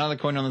scale and another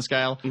coin on the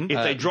scale. If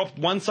they drop,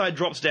 one side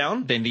drops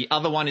down, then the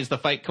other one is the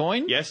fake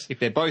coin. Yes. If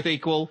they're both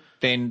equal,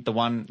 then the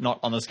one not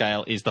on the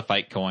scale is the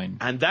fake coin.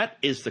 And that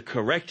is the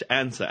correct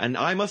answer. And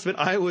I must admit,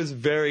 I was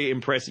very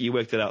impressed that you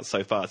worked it out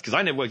so fast, because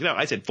I never worked it out.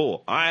 I said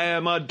 4. I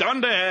am a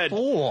dunderhead.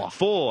 4.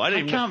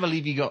 I can't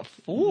believe you got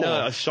 4.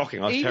 No, it was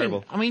shocking. I was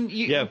terrible. I mean,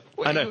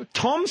 I know.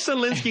 Tom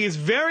Salinsky is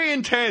very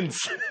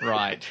intense.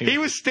 Right. He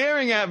was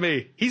staring at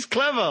me. He's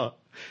clever.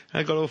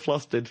 I got all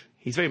flustered.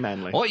 He's very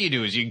manly. What you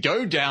do is you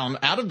go down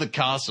out of the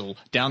castle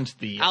down to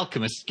the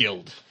Alchemist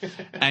Guild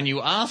and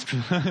you ask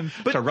them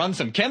to run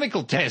some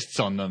chemical tests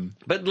on them.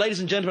 But ladies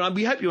and gentlemen,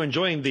 we hope you're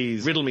enjoying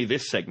these Riddle Me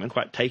This segment.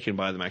 Quite taken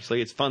by them,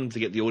 actually. It's fun to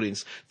get the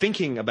audience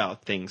thinking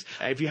about things.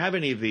 If you have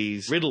any of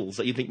these riddles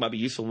that you think might be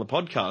useful in the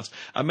podcast,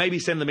 maybe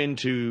send them in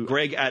to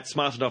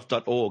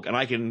greg@smartenough.org and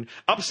I can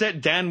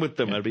upset Dan with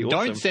them. That'd be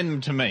awesome. Don't send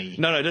them to me.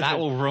 No, that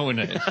will ruin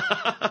it.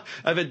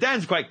 But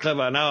Dan's quite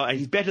clever now, and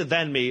he's better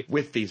than me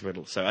with these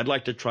riddles. So I'd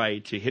like to try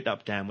to hit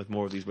up Dan with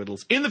more of these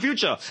riddles in the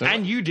future,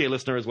 and you, dear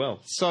listener, as well.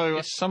 So,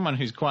 someone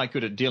who's quite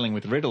good at dealing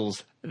with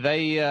riddles,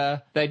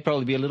 they'd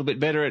probably be a little bit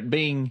better at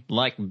being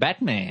like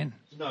Batman.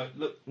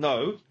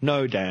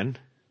 No, Dan,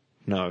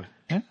 no.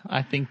 Yeah,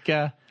 I think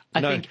out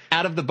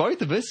of the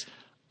both of us,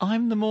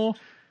 I'm the more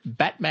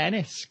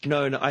Batman-esque.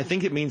 No, I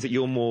think it means that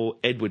you're more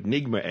Edward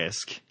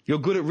Nygma-esque. You're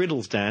good at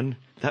riddles, Dan.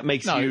 That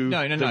makes you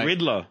the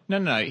Riddler.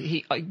 No.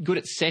 Good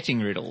at setting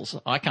riddles.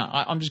 I can't.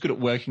 I'm just good at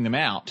working them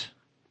out.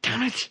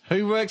 Damn it.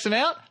 Who works them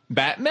out?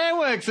 Batman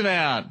works them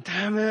out.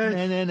 Damn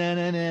it.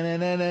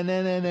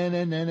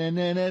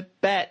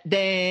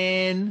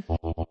 Bat-Dan.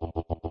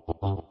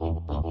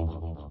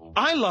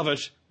 I love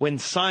it when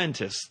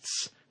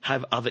scientists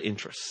have other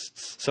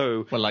interests.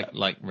 So, well,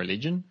 like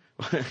religion?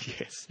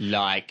 Yes.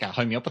 Like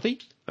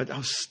homeopathy?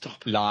 Oh,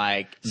 stop.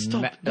 Like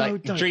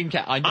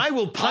Dreamcatcher. I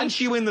will punch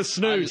you in the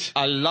snoot.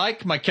 I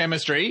like my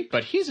chemistry,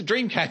 but here's a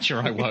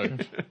Dreamcatcher I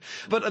won't.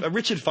 But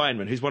Richard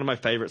Feynman, who's one of my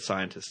favourite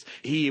scientists,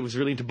 he was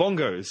really into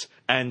bongos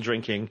and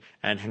drinking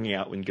and hanging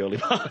out in girly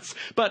bars.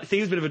 But he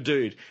was a bit of a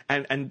dude.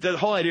 And the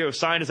whole idea of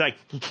scientists like,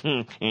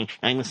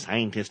 I'm a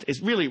scientist,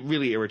 is really,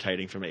 really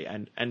irritating for me.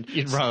 And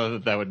you'd rather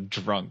that they were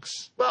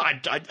drunks. Well,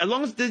 as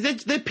long as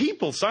they're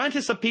people.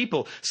 Scientists are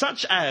people.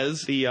 Such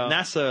as the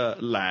NASA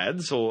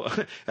lads, or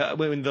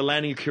when the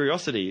landing of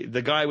Curiosity,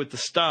 the guy with the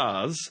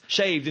stars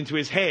shaved into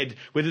his head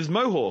with his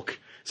mohawk.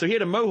 So he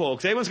had a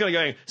mohawk. So everyone's kind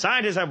of going,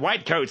 scientists have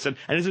white coats. And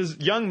there's this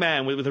young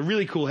man with a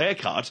really cool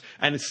haircut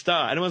and a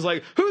star. And everyone's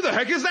like, who the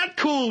heck is that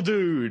cool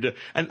dude?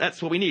 And that's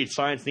what we need.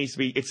 Science needs to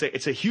be,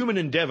 it's a human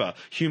endeavor.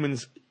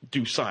 Humans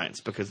do science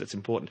because it's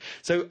important.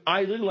 So I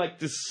really like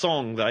this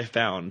song that I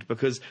found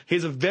because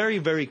he's a very,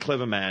 very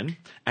clever man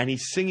and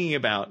he's singing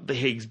about the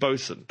Higgs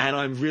boson. And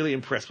I'm really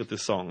impressed with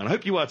this song. And I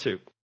hope you are too.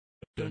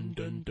 There's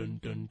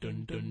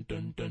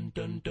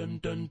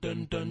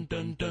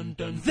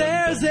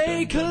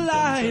a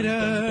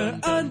collider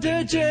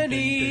under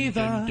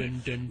Geneva,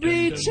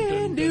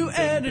 reaching new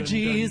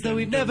energies that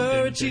we've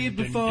never achieved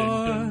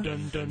before.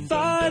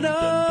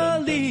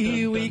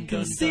 Finally, we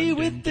can see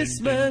with this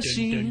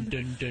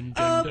machine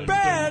a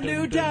brand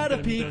new data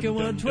peak at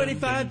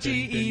 125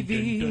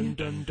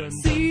 GeV.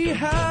 See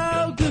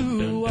how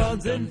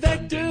gluons and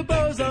vector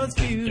bosons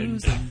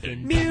fuse,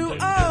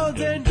 muons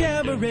and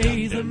gamma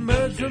rays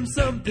emerge from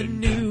something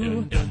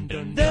new.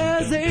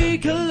 There's a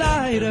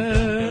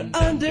collider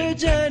under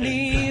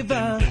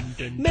Geneva,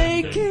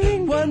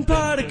 making one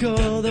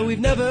particle that we've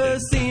never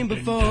seen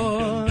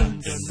before.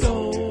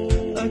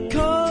 A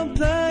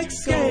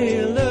complex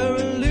scalar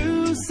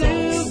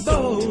elusive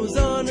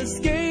boson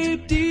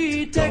escape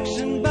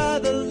detection by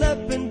the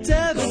Lepin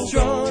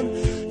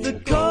Tevatron. The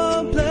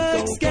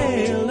complex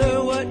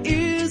scalar, what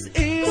is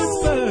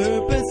its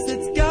purpose?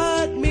 It's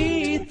got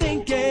me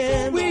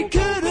thinking we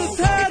could have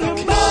had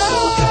a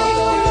model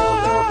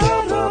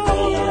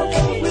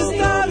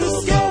without a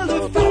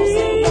scalar free.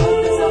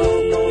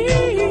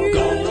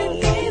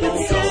 But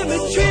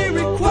symmetry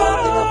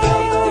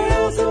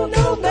requires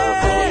no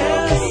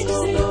mass,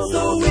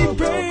 so we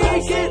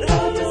break it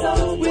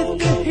with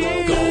the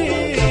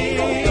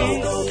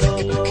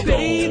Higgs.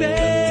 Baby,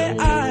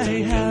 I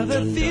have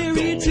a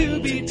theory to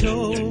be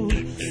told.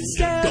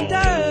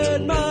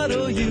 Standard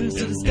model used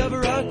to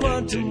discover our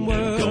quantum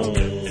world.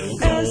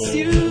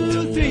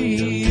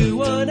 SU3,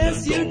 U1,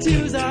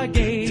 SU2's our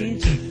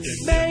gauge.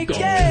 Make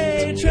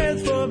a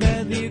transform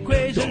and the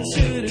equation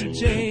shouldn't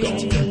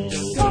change.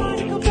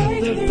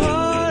 The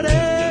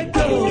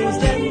particles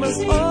then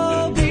must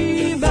all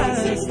be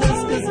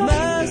massless, 'cause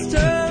mass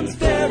terms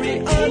vary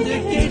under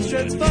gauge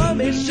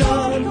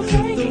transformation.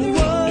 The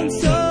one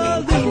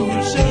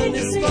solution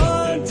is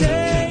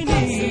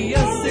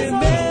spontaneous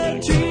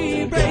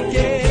symmetry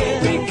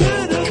breaking. We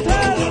could have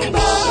had a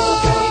model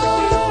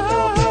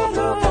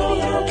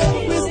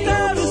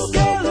without a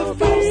scalar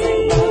free.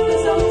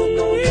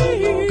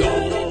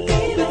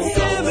 But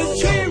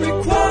symmetry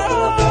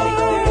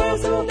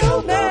requires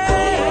no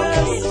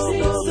mass,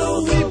 so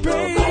we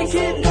break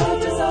it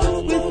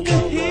with the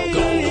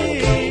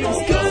Higgs.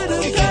 Could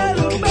have had a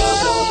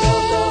model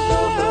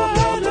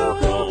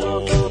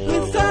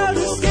without a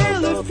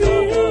scalar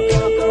free.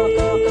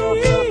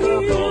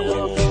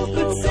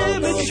 But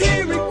symmetry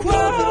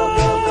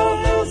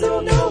requires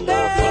no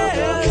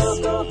mass,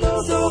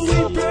 so we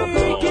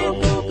break it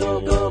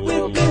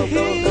with the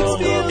Higgs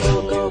field.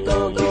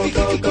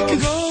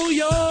 Roll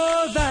your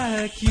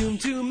vacuum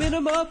to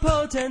minimal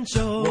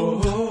potential.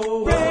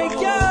 Break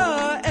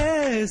your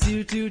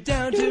SU2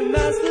 down to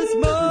massless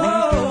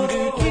mode.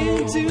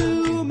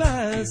 Into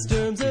mass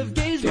terms of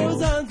gauge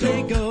bosons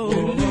they go.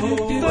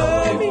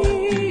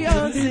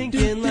 Fermions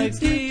sinking like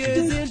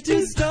skiers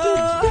into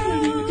stone.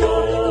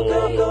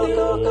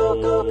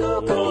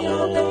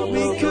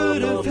 We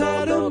could have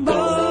had a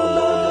model.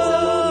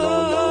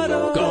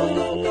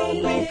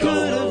 We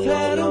could have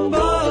had a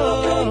model.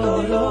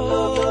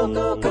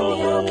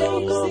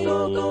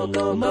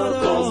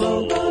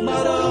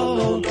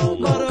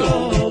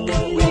 Model.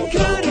 We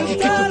could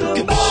have had a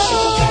model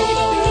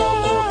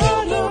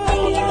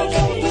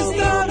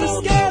without a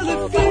scalar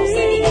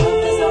free.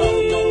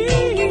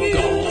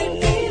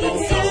 But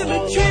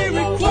symmetry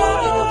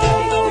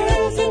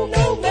requires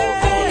no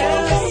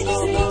mass,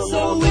 so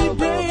we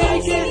break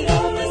it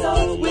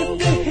with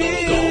the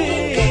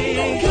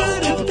Higgs.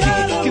 Could have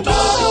had a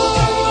model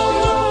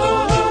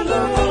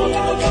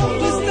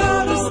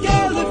without a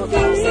scalar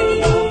free.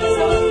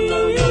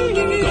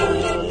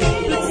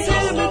 But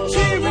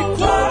symmetry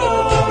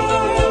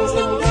requires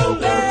no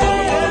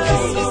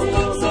mass,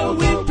 so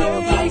we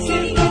break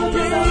it, we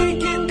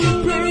break it, we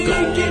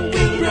break it,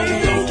 we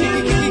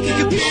break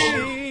it.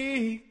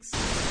 Higgs.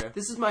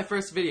 This is my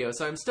first video,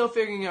 so I'm still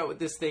figuring out what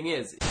this thing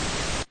is.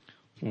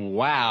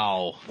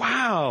 Wow.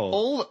 Wow.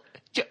 All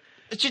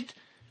just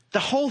The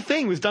whole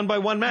thing was done by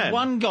one man.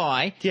 one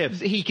guy. Yeah.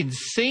 He can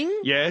sing.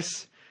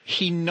 Yes.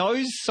 He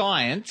knows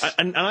science.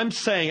 And I'm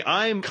saying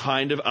I'm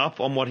kind of up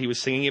on what he was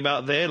singing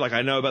about there. Like,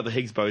 I know about the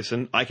Higgs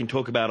boson. I can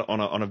talk about it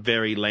on a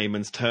very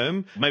layman's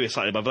term, maybe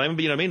slightly above layman,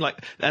 but you know what I mean.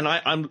 Like, and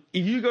I'm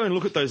if you go and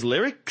look at those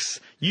lyrics,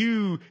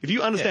 if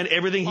you understand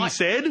everything he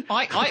said,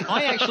 I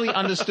actually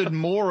understood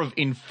more of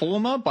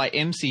Informer by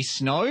MC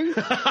Snow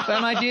than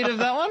I did of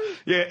that one.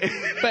 yeah,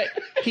 But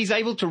he's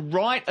able to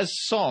write a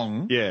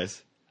song.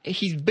 yes,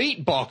 He's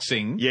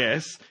beatboxing.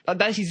 yes,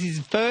 That is his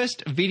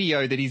first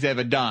video that he's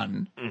ever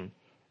done.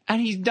 And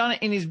he's done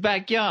it in his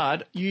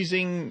backyard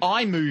using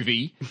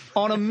iMovie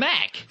on a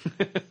Mac.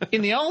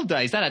 In the old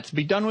days, that had to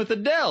be done with a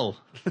Dell.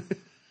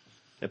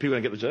 Now, people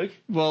don't get the joke.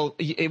 Well,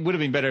 it would have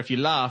been better if you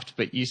laughed,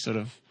 but you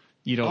don't.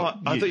 Oh,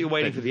 I thought you were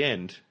waiting for the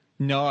end.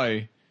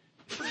 No.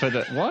 For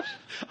the what?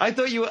 I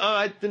thought you were.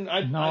 I didn't.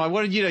 I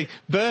wanted you to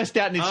burst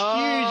out in this huge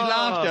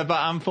laughter, but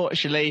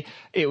unfortunately,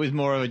 it was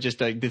more of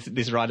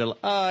this rider.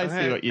 I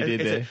see what you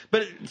did there.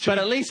 But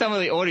at least some of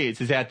the audience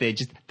is out there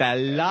they're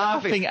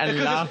laughing and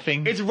Because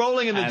laughing. It's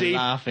Rolling in the and Deep.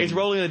 laughing. It's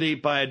Rolling in the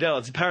Deep by Adele.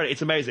 It's a parody.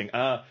 It's amazing.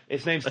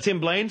 Its name's Tim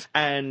Blaine,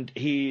 and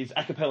he's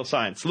Acapella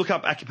Science. Look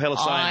up Acapella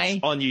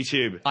Science on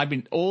YouTube. I've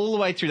been all the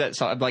way through that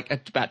song. Like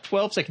about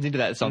 12 seconds into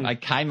that song, I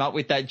came up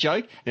with that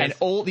joke, and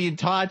all the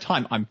entire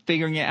time I'm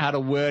figuring out how to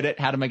word it,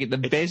 how to make it the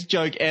best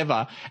joke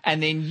ever,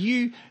 and then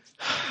you.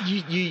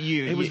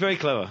 It was very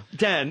clever.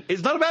 Dan,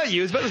 it's not about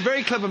you, it's about this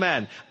very clever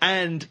man.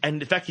 And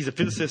in fact, he's a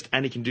physicist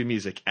and he can do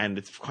music, and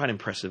it's quite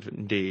impressive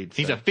indeed.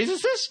 He's a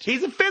physicist?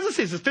 He's a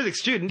physicist, a physics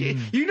student.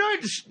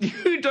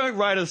 You don't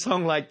write a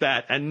song like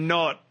that and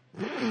not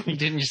You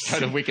didn't just go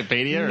to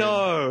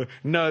Wikipedia?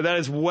 No, that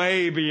is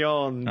way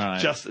beyond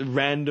just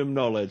random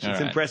knowledge. It's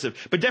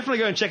impressive. But definitely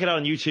go and check it out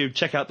on YouTube,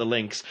 check out the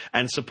links,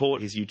 and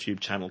support his YouTube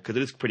channel, because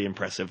it is pretty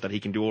impressive that he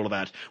can do all of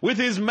that with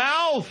his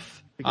mouth!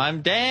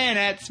 I'm Dan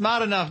at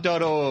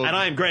smartenough.org. And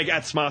I'm Greg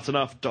at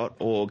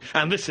smartenough.org.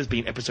 And this has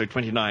been episode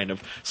 29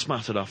 of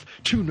Smart Enough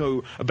to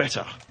Know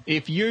Better.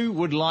 If you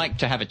would like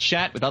to have a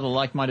chat with other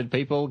like-minded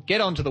people, get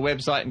onto the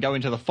website and go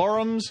into the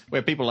forums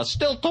where people are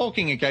still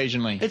talking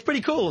occasionally. It's pretty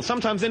cool.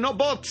 Sometimes they're not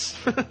bots.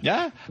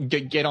 Yeah.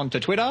 Get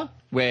onto Twitter.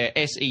 We're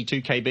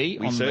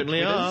SE2KB. We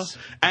certainly are.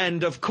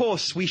 And, of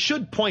course, we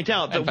should point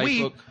out that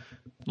Facebook.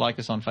 Like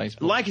us on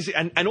Facebook. Like us,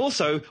 and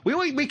also, we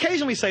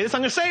occasionally say this, I'm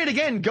going to say it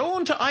again, go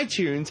onto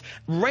iTunes,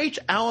 rate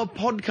our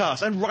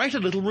podcast, and write a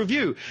little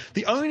review.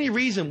 The only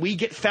reason we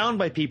get found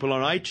by people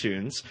on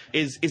iTunes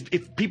is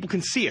if people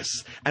can see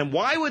us. And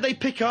why would they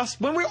pick us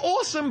when we're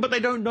awesome, but they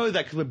don't know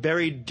that because we're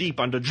buried deep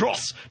under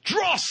dross!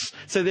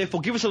 So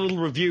therefore, give us a little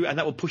review, and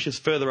that will push us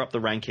further up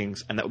the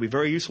rankings, and that will be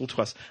very useful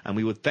to us, and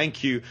we would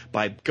thank you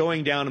by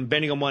going down and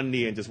bending on one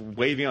knee and just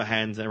waving your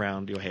hands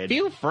around your head.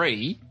 Feel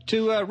free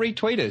to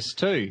retweet us,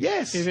 too.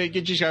 Yes. If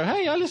you just go,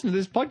 hey, I listen to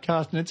this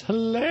podcast and it's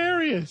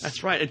hilarious.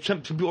 That's right.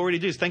 Some people already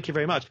do. Thank you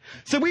very much.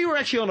 So we were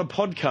actually on a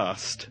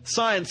podcast,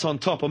 Science on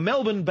Top, a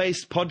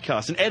Melbourne-based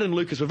podcast, and Ed and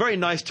Lucas were very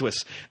nice to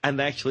us, and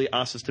they actually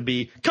asked us to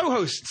be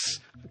co-hosts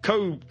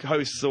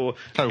or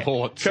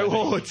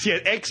cohorts. Yeah,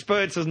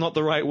 experts is not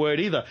the right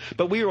word either.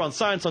 But we were on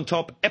Science on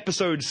Top,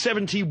 episode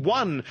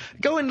 71.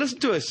 Go and listen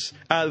to us.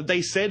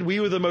 They said we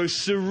were the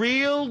most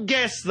surreal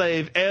guests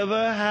they've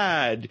ever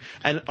had,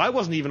 and I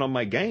wasn't even on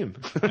my game.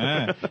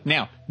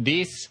 Now,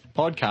 this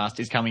podcast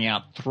is coming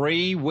out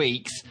 3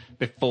 weeks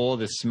before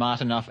the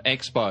Smart Enough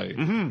Expo.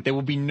 Mm-hmm. There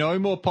will be no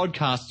more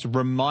podcasts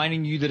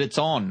reminding you that it's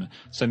on.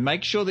 So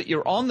make sure that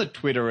you're on the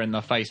Twitter and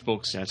the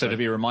Facebooks to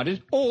be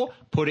reminded, or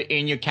put it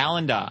in your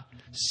calendar.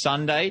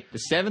 Sunday,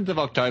 the 7th of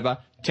October,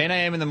 10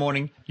 a.m. in the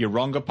morning,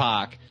 Yeronga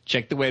Park.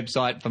 Check the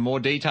website for more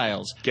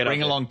details.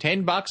 Bring along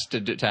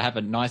 $10 to have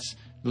a nice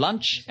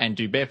lunch and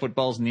do barefoot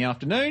bowls in the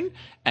afternoon,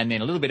 and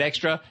then a little bit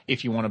extra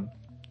if you want to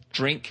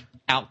drink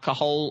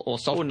alcohol or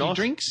soft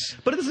drinks.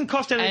 But it doesn't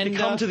cost anything to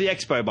come to the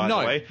expo, by the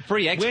way.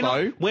 Free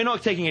expo. We're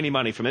not taking any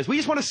money from this. We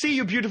just want to see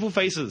your beautiful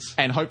faces.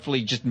 And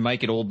hopefully just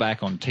make it all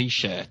back on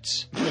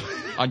T-shirts.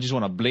 I just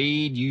want to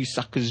bleed you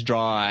suckers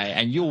dry.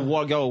 And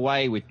you'll go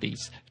away with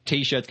these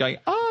T-shirts going,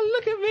 oh,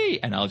 look at me.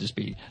 And I'll just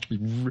be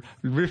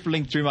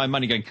riffling through my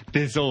money going,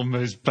 this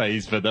almost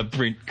pays for the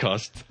print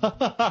cost.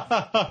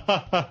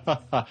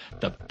 The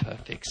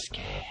perfect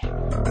scare.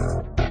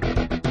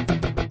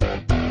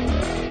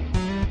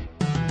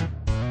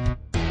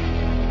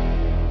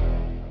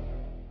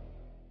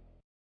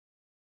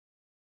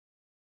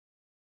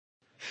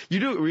 You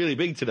do it really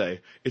big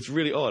today. It's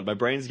really odd. My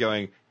brain's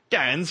going,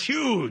 Dan's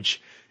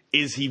huge.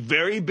 Is he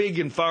very big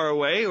and far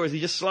away, or is he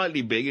just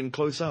slightly big and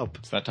close up?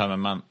 It's that time of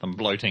month. I'm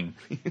bloating.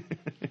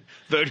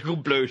 Vertical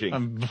bloating.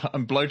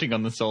 I'm bloating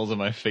on the soles of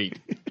my feet.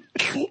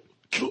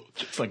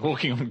 It's like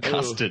walking on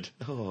custard.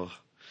 Oh,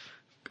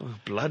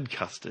 blood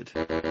custard.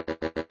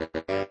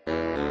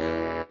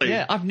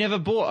 Yeah, I've never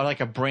bought like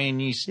a brand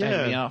new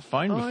state-of-the-art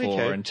phone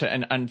before,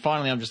 okay. and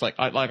finally I'm just like,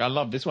 I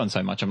love this one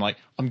so much. I'm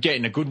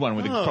getting a good one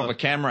with a proper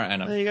camera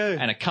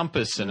and a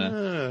compass and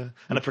a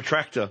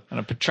protractor and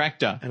a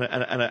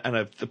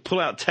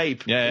pull-out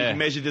tape. Yeah, you can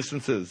measure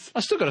distances. I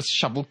still got to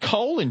shovel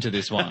coal into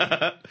this one.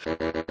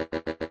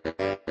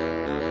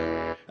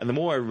 And the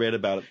more I read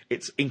about it,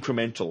 it's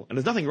incremental. And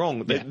there's nothing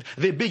wrong.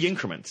 They're big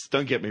increments,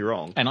 don't get me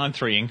wrong. And I'm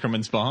 3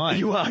 increments behind.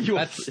 You are.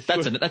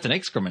 That's an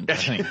excrement, I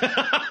think.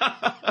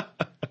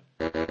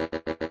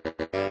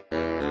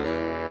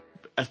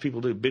 As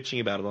people do,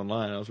 bitching about it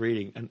online, I was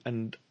reading,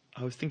 and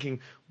I was thinking,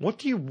 what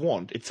do you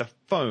want? It's a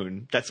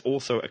phone that's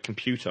also a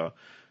computer.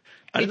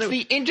 It's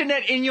the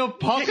internet in your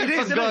pocket,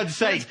 for God's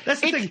sake.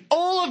 That's the thing.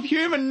 All of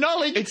human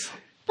knowledge. It's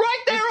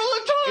right there all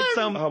the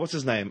time. It's what's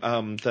his name?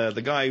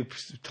 The guy who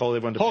told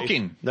everyone to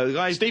Hawking. No, the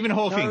guy Stephen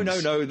Hawking.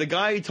 No. The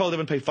guy who told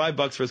everyone to pay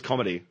 $5 for his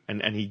comedy,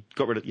 and he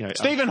got rid of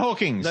Stephen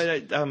Hawking.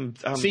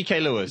 C.K.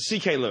 Lewis.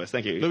 C.K. Lewis.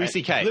 Thank you. Louis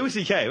C.K. Louis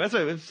C.K. That's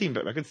what I've seen.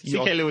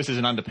 C.K. Lewis is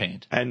an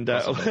underpant. And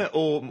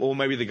or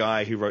maybe the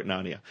guy who wrote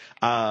Narnia.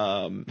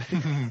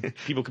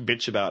 People can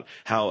bitch about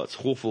how it's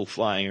awful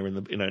flying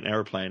in an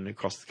aeroplane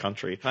across the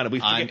country. We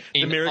forget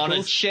the miracles. On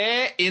a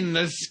chair in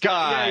the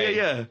sky.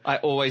 Yeah. I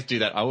always do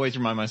that. I always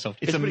remind myself.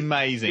 It's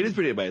amazing. It is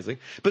pretty amazing.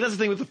 But that's the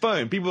thing with the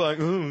phone. People are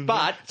like,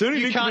 but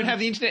you can't have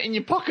the internet in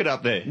your pocket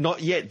up there.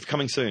 Not yet. It's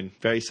coming soon.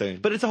 Very soon.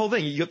 But it's the whole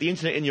thing. You got the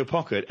internet in your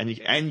pocket, and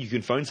you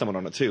can phone someone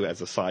on it too,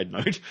 as a side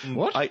note.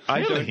 What? I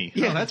really?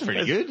 Don't, yeah, that's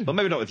pretty good. Well,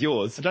 maybe not with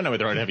yours. I don't know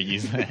whether I'd ever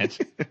use that.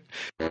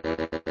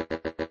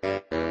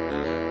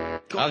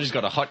 I've just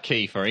got a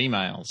hotkey for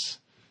emails.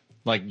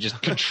 Like,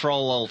 just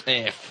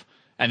Control-Alt-F.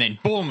 And then,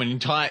 boom, an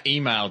entire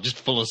email just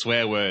full of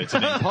swear words.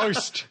 And then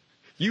post.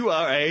 You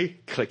are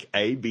click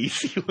A, B,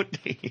 C, or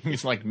D.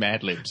 It's like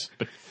Mad Libs,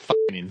 but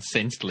fucking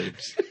incensed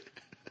libs.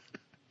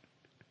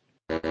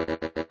 Because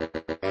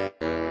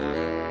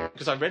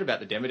I read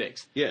about the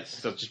Demodex. Yes.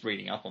 So I was just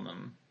reading up on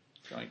them.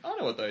 going, I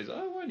know what those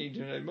are. I need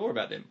to know more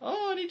about them.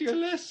 Oh, I need to know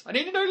less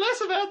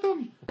about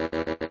them.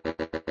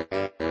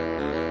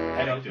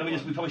 Hang on,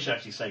 we probably should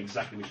actually say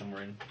exactly which one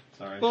we're in.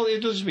 Sorry. Well,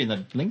 it'll just be in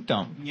the link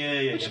dump.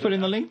 Yeah. Just put it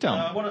in the link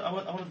dump. I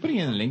want Putting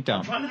it in the link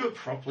dump. I'm trying to do it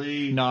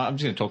properly. No, I'm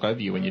just going to talk over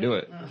you when you do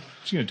it. I'm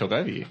just going to talk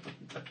over you.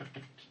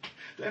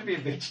 Don't be a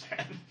bitch,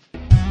 Dan.